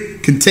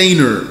big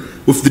container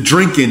with the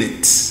drink in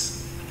it.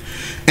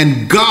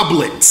 And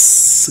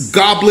goblets. A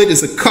goblet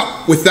is a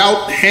cup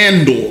without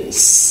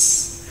handles.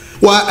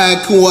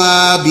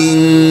 وأكواب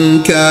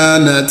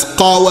كانت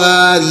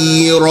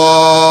قواريرا.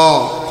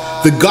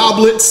 The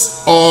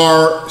goblets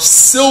are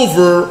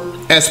silver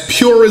as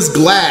pure as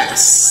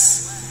glass.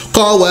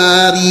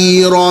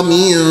 قوارير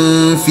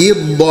من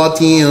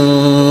فضة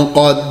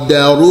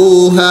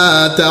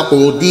قدروها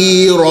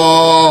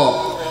تقديرا.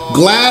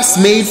 Glass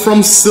made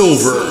from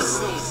silver.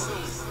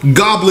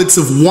 Goblets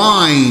of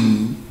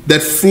wine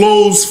that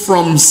flows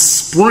from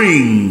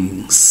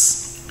springs.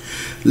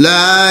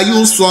 لا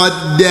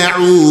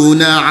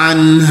يصدعون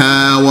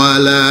عنها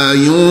ولا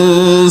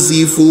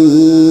ينزفون.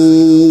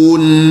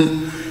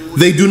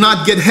 They do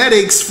not get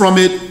headaches from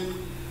it,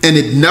 and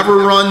it never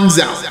runs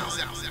out.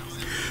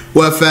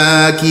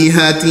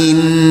 وفاكهة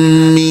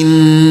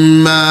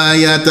مما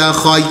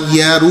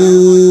يتخيرون.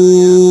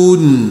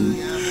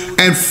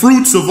 And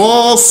fruits of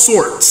all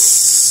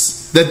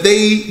sorts that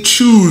they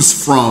choose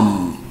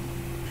from.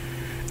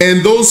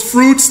 And those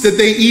fruits that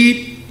they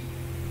eat,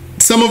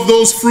 some of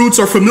those fruits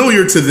are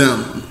familiar to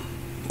them.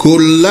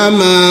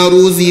 كلما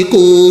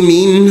رزقوا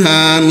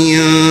منها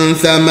من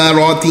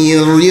ثمرة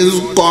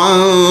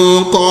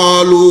رزقا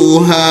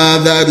قالوا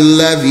هذا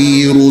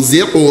الذي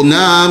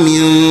رزقنا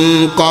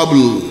من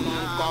قبل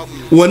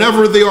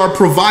whenever they are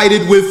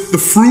provided with the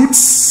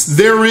fruits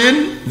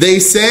therein, they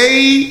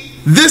say,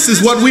 this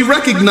is what we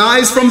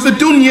recognize from the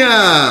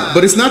dunya.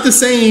 But it's not the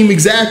same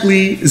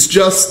exactly. It's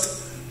just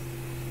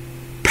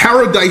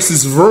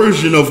Paradise's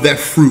version of that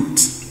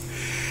fruit.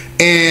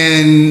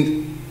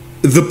 And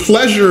the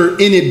pleasure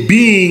in it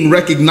being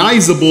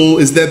recognizable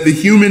is that the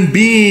human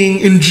being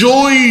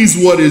enjoys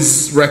what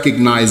is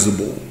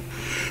recognizable.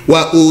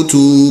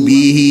 وَأُتُوا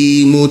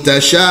بِهِ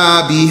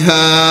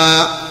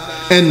مُتَشَابِهًا.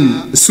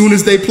 And as soon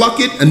as they pluck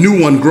it, a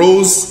new one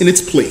grows in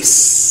its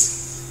place.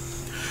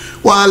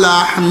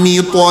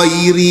 وَلَحْمِ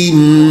طَيْرٍ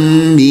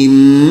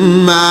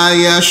مِّمَّا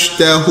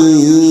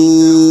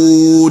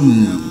يَشْتَهُونَ.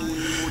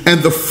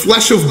 And the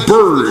flesh of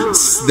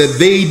birds that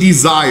they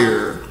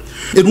desire.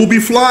 It will be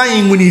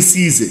flying when he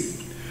sees it.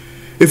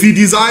 If he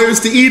desires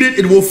to eat it,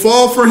 it will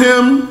fall for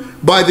him.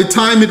 By the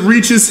time it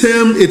reaches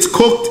him, it's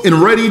cooked and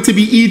ready to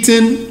be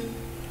eaten.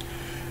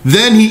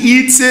 Then he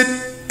eats it,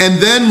 and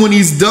then when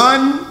he's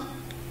done,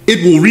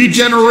 it will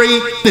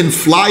regenerate and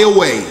fly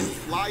away.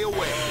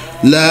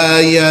 لا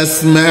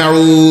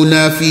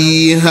يسمعون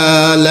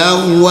فيها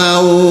لغوا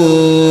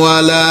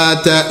ولا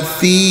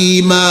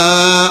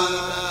تأثيما.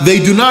 They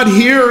do not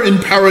hear in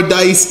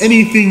paradise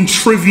anything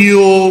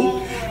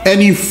trivial,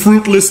 any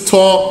fruitless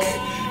talk,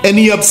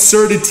 any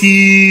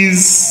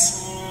absurdities.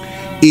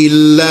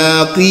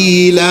 إلا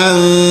قيلا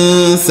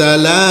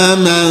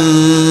سلاما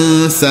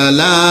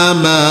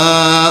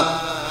سلاما.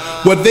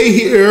 What they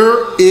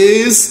hear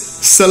is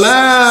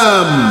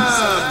salam,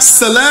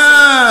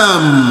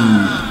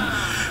 salam.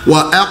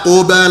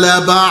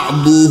 وأقبل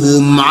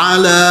بعضهم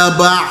على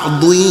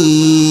بعض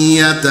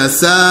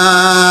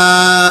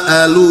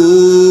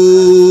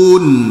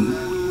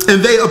يتساءلون.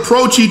 And they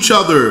approach each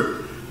other,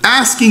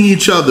 asking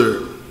each other,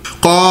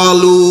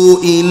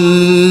 قالوا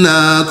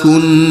إنا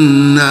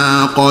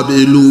كنا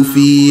قبل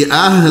في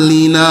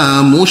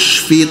أهلنا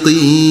مشفقين.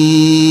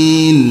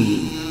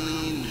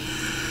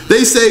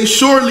 They say,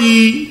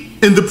 surely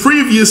in the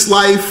previous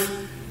life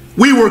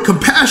we were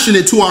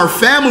compassionate to our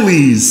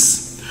families.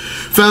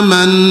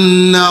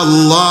 فمن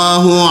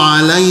الله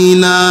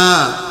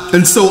علينا.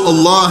 And so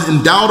Allah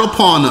endowed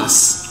upon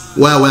us.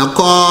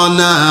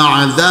 ووقانا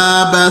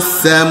عذاب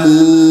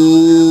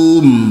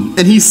السموم.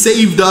 And he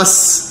saved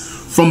us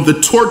from the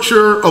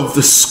torture of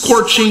the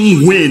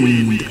scorching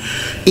wind.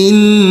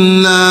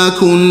 إنا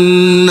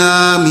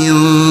كنا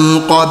من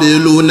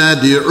قبل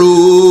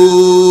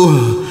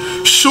ندعوه.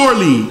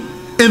 Surely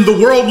in the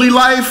worldly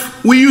life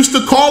we used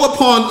to call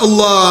upon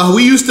Allah,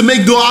 we used to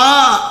make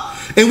dua,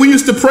 and we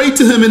used to pray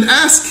to him and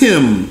ask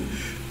him.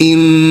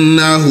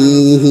 إنه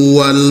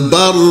هو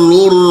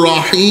البر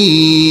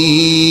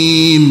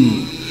الرحيم.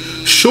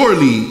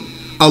 Surely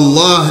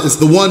Allah is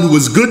the one who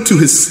is good to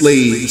his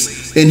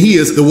slaves, and he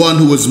is the one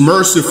who is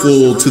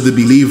merciful to the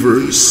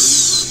believers.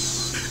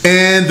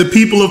 And the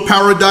people of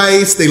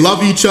paradise, they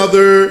love each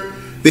other,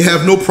 they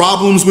have no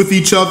problems with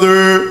each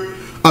other.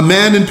 A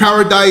man in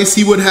paradise,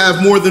 he would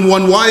have more than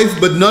one wife,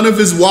 but none of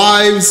his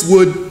wives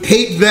would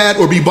hate that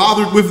or be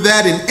bothered with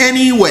that in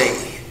any way.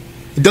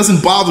 It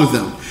doesn't bother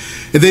them.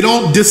 They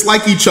don't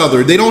dislike each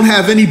other. They don't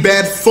have any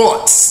bad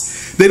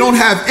thoughts. They don't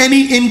have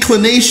any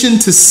inclination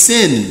to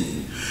sin.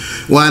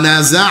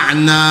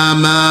 ونزعنا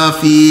ما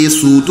في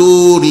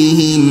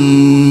صدورهم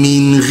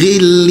من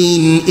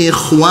غل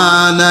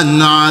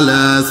إخوانا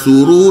على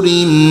سرر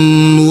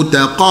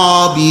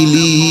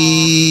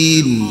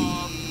متقابلين.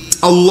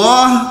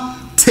 Allah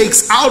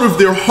takes out of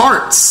their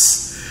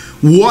hearts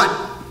what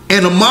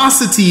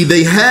animosity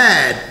they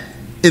had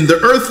in the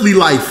earthly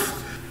life.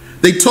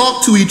 They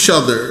talk to each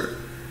other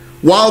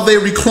while they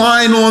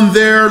recline on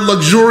their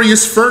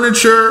luxurious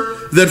furniture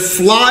that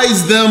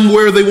flies them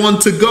where they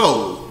want to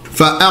go.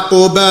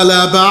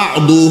 فأقبل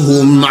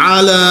بعضهم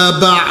على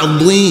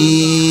بعض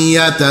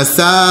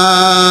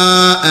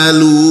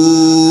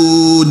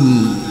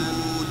يتساءلون.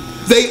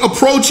 They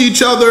approach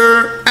each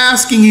other,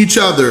 asking each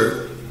other.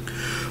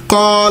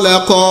 قال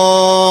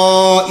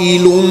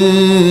قائل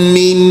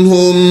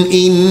منهم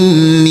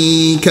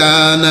إني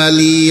كان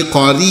لي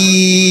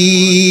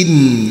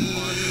قرين.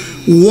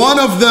 One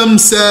of them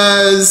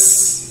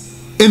says,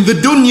 in the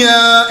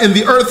dunya, in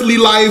the earthly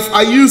life,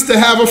 I used to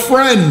have a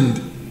friend.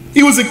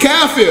 He was a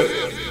kafir.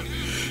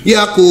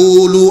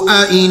 يقول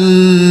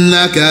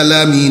أئنك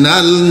لمن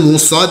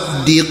المصدقين.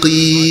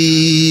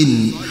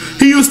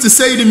 He used to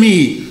say to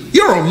me,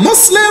 you're a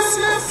Muslim?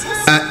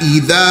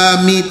 أإذا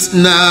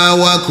متنا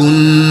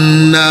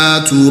وكنا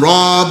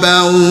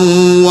ترابا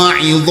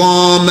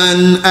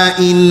وعظاما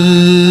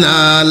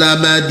أإنا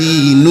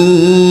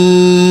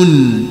لمدينون.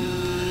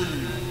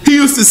 He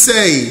used to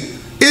say,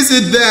 is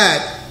it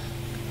that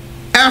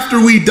after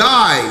we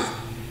die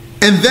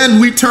and then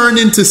we turn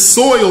into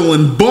soil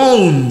and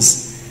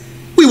bones,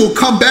 we will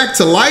come back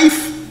to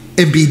life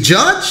and be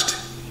judged?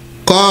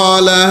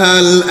 قال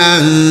هل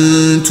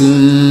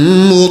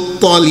أنتم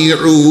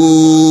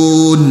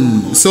مطلعون.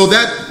 So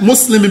that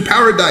Muslim in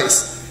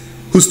paradise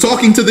who's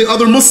talking to the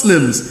other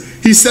Muslims,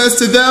 he says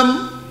to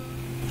them,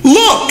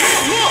 look.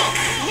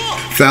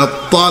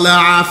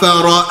 فاطلع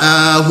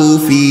فرآه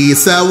في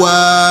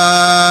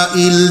سواء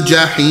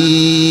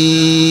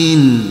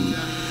الجحيم.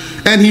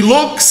 And he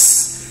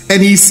looks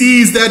and he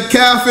sees that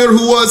kafir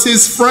who was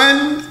his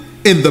friend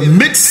in the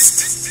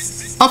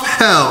midst of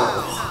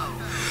hell.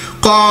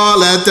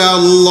 قال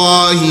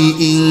تالله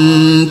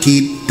إن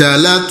كدت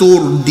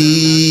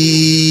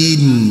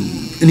لتردين.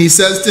 And he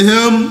says to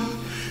him,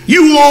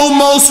 you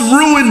almost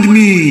ruined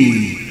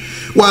me.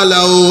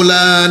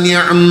 ولولا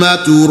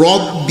نعمة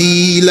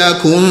ربي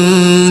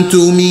لكنت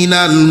من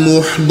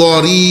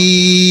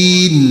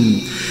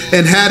المحضرين.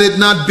 And had it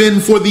not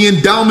been for the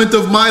endowment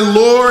of my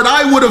Lord,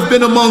 I would have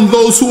been among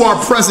those who are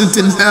present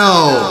in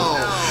hell.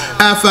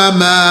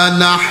 أفما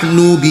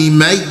نحن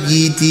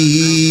بميتين.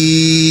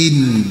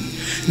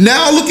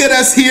 Now look at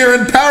us here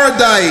in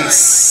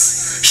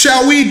paradise.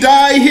 Shall we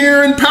die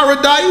here in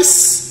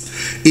paradise?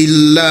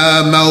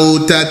 إلا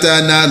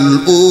موتتنا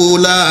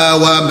الأولى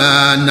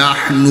وما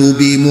نحن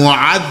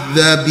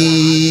بمعذبين.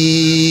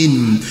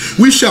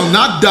 We shall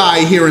not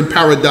die here in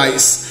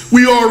paradise.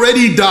 We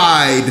already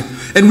died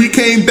and we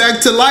came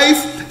back to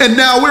life, and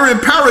now we're in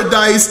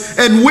paradise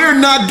and we're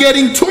not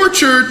getting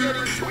tortured.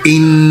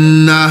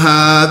 إن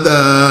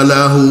هذا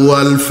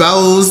لهو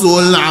الفوز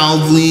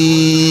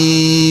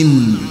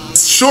العظيم.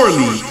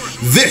 Surely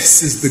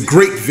this is the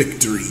great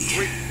victory.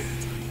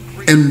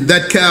 And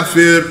that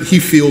kafir, he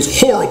feels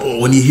horrible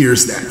when he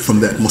hears that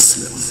from that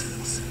Muslim.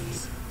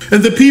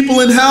 And the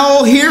people in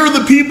hell hear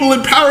the people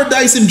in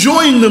paradise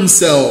enjoying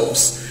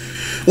themselves.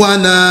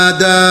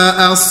 ونادى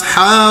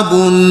أصحاب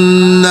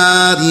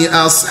النار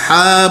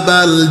أصحاب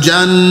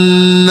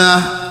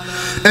الجنة.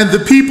 And the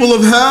people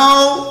of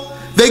hell,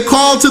 they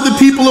call to the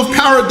people of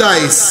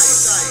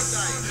paradise,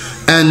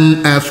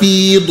 أن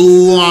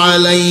أفيضوا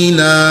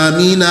علينا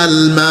من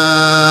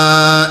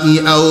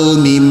الماء أو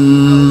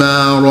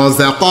مما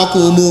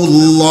رزقكم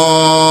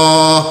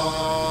الله.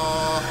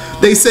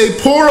 They say,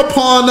 pour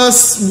upon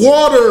us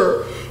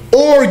water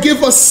or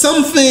give us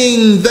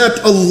something that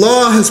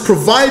Allah has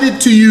provided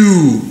to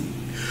you.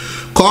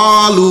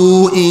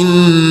 قالوا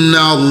إن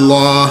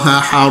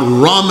الله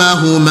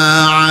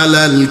حرمهما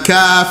على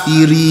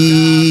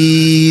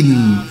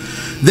الكافرين.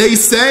 They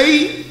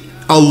say,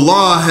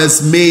 Allah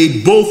has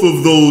made both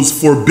of those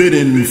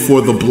forbidden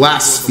for the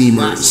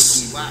blasphemers.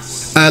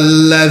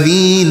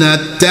 الذين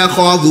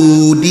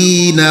اتخذوا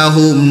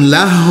دينهم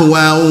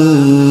لهوا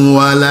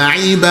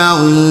ولعبا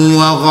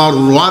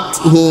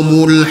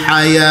وغرتهم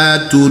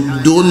الحياة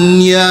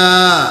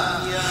الدنيا.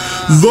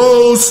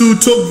 Those who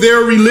took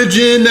their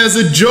religion as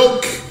a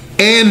joke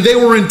and they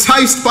were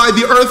enticed by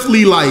the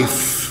earthly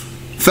life.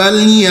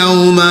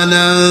 فاليوم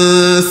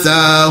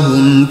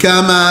ننساهم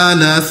كما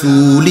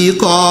نسوا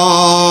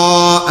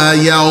لقاء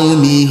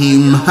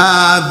يومهم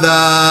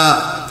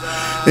هذا.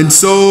 And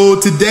so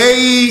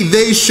today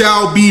they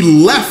shall be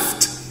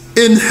left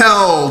in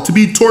hell to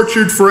be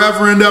tortured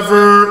forever and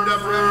ever,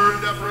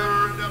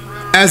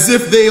 as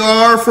if they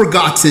are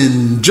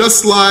forgotten,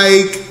 just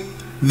like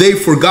they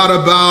forgot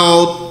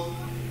about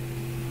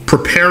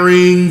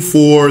preparing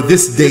for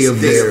this day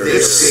of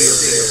theirs.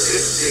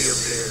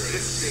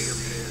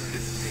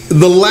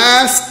 The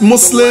last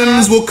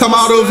Muslims will come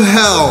out of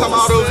hell.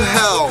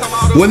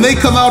 When they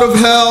come out of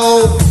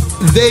hell,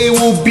 they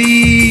will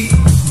be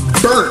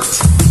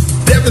burnt,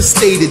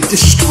 devastated,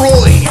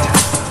 destroyed.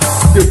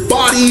 Their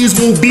bodies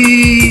will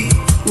be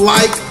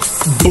like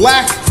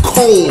black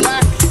coal,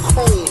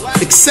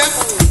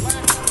 except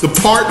the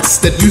parts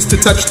that used to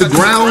touch the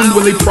ground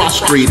when they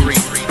prostrated.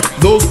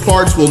 Those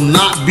parts will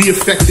not be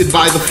affected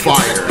by the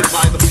fire.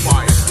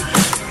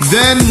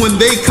 Then when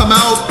they come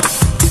out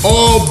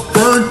all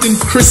burnt and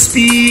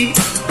crispy,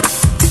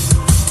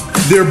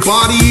 their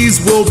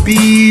bodies will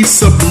be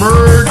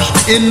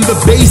submerged in the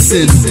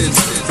basin.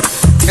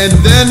 And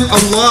then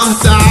Allah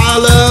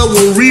Ta'ala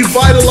will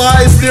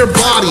revitalize their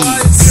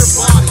bodies,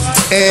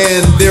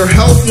 and their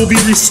health will be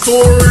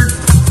restored,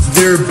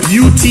 their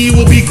beauty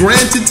will be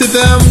granted to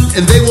them,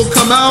 and they will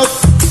come out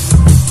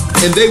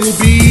and they will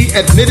be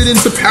admitted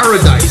into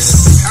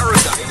paradise.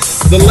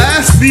 The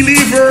last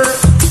believer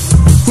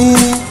who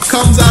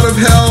comes out of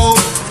hell,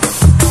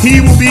 he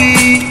will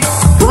be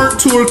burnt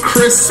to a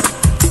crisp,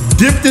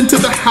 dipped into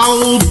the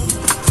howd,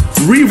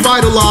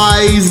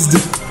 revitalized,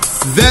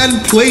 then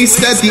placed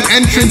at the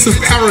entrance of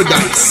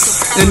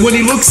paradise. And when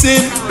he looks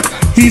in,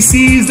 he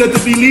sees that the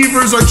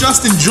believers are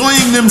just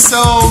enjoying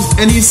themselves,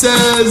 and he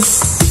says,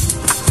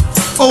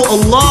 "Oh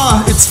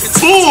Allah, it's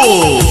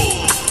full."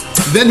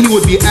 Then he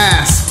would be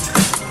asked,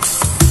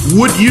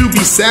 "Would you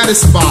be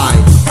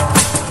satisfied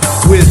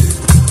with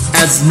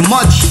as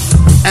much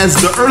as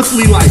the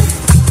earthly life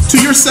to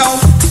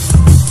yourself?"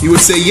 He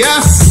would say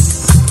yes.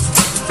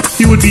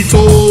 He would be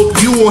told,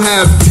 "You will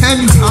have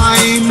 10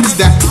 times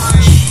that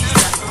much."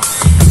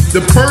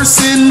 The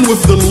person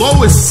with the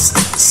lowest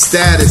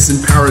status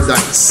in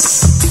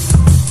paradise,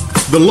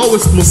 the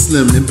lowest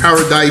Muslim in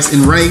paradise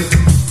in rank,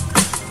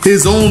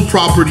 his own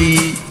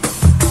property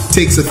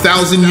takes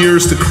 1,000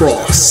 years to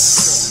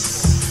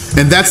cross.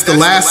 And that's the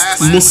last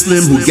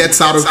Muslim who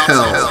gets out of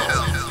hell.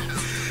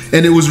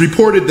 And it was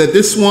reported that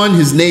this one,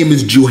 his name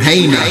is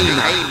Juhayna.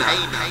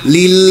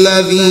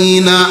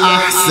 لِلَّذِينَ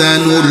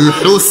أَحْسَنُوا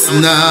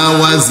الْحُسْنَى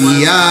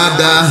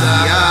وَزِيَادَةً.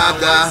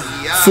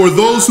 For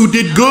those who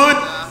did good,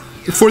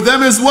 for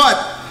them is what?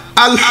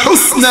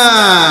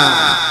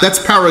 Al-Husna. That's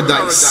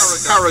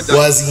paradise.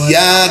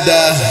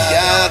 وَزِيَادَةً.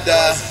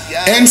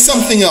 And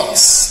something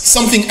else,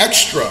 something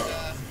extra.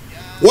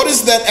 What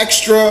is that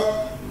extra?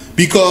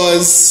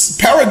 Because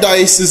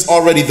paradise is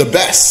already the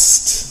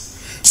best.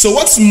 So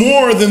what's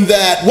more than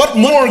that? What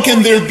more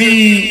can there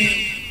be?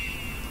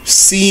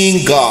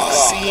 Seeing God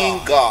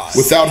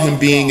without him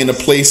being in a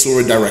place or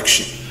a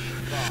direction.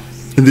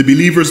 And the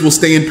believers will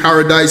stay in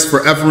paradise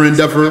forever and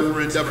ever.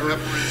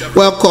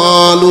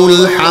 وَقَالُوا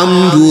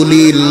الْحَمْدُ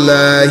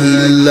لِلَّهِ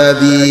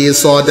الَّذِي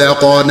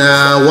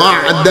صَدَقَنَا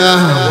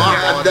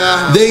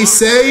وَعْدَهُ. They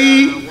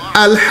say,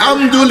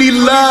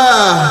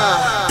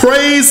 Alhamdulillah,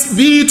 praise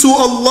be to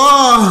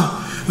Allah,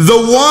 the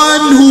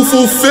one who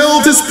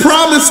fulfilled his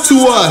promise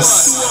to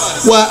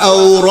us.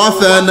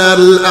 وَأَوْرَثَنَا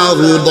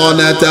الْأَرْضَ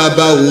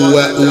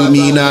نَتَبَوَّأُ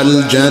مِنَ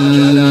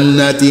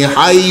الْجَنَّةِ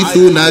حَيْثُ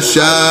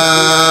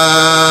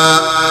نَشَاءُ.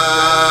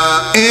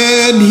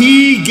 And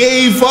he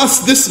gave us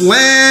this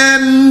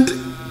land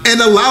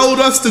and allowed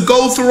us to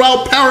go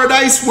throughout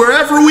paradise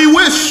wherever we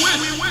wish.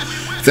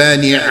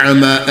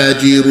 فَنِعْمَ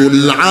أَجْرُ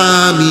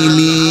الْعَامِلِينَ.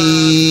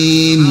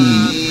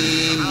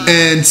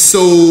 And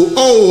so,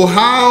 oh,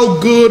 how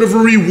good of a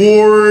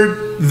reward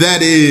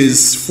that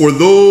is for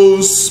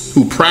those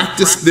who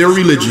practice their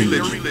religion.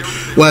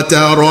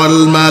 وَتَرَى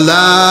الْمَلَائِكَةَ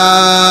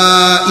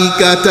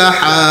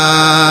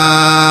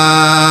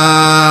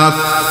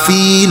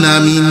حَافِّينَ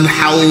مِنْ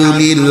حَوْلِ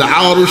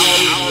الْعَرْشِ.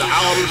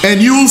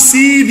 And you'll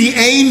see the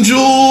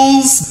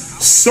angels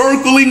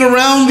circling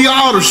around the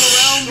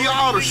arsh.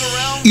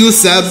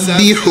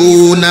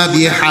 يُسَبِّحُونَ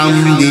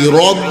بِحَمْدِ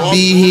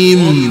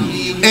رَبِّهِمْ.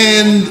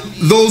 And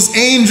those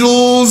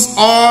angels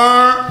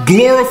are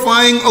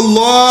glorifying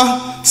Allah,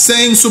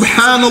 saying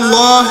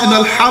Subhanallah and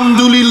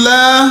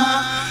Alhamdulillah.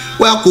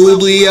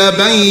 وَقُضِيَ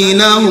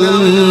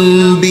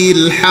بَيْنَهُمْ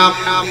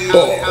بِالْحَقِّ.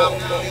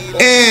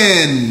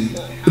 And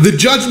the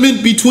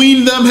judgment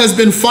between them has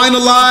been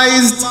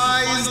finalized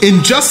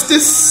in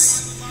justice.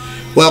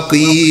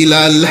 وَقِيلَ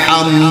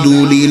الْحَمْدُ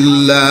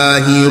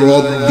لِلَّهِ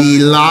رَبِّ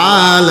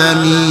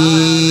الْعَالَمِينَ.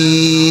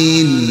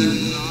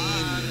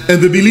 And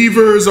the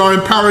believers are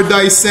in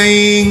paradise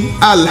saying,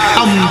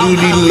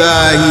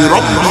 Alhamdulillahi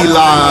Rabbil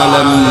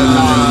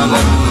Alameen.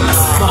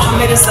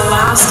 Muhammad is the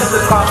last of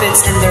the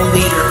prophets and their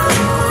leader,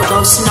 the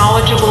most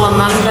knowledgeable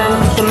among them,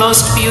 the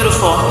most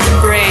beautiful,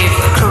 brave,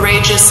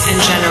 courageous,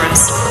 and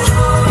generous.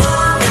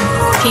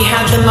 He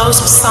had the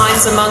most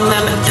signs among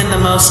them and the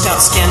most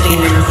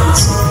outstanding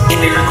miracles.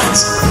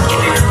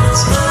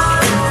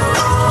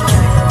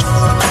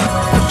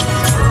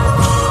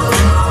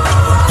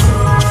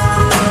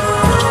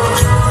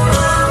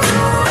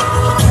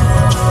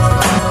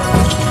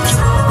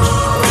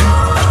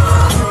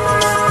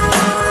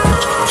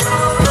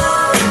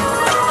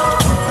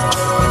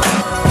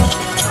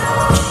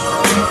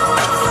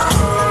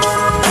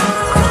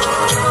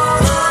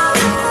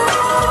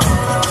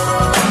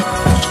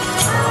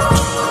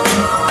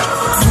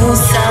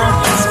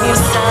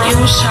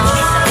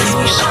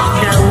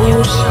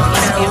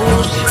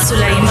 داوود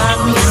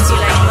سليمان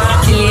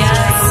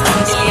إلياس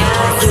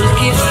ذو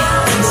الكفل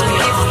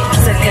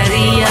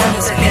زكريا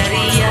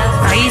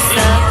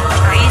عيسى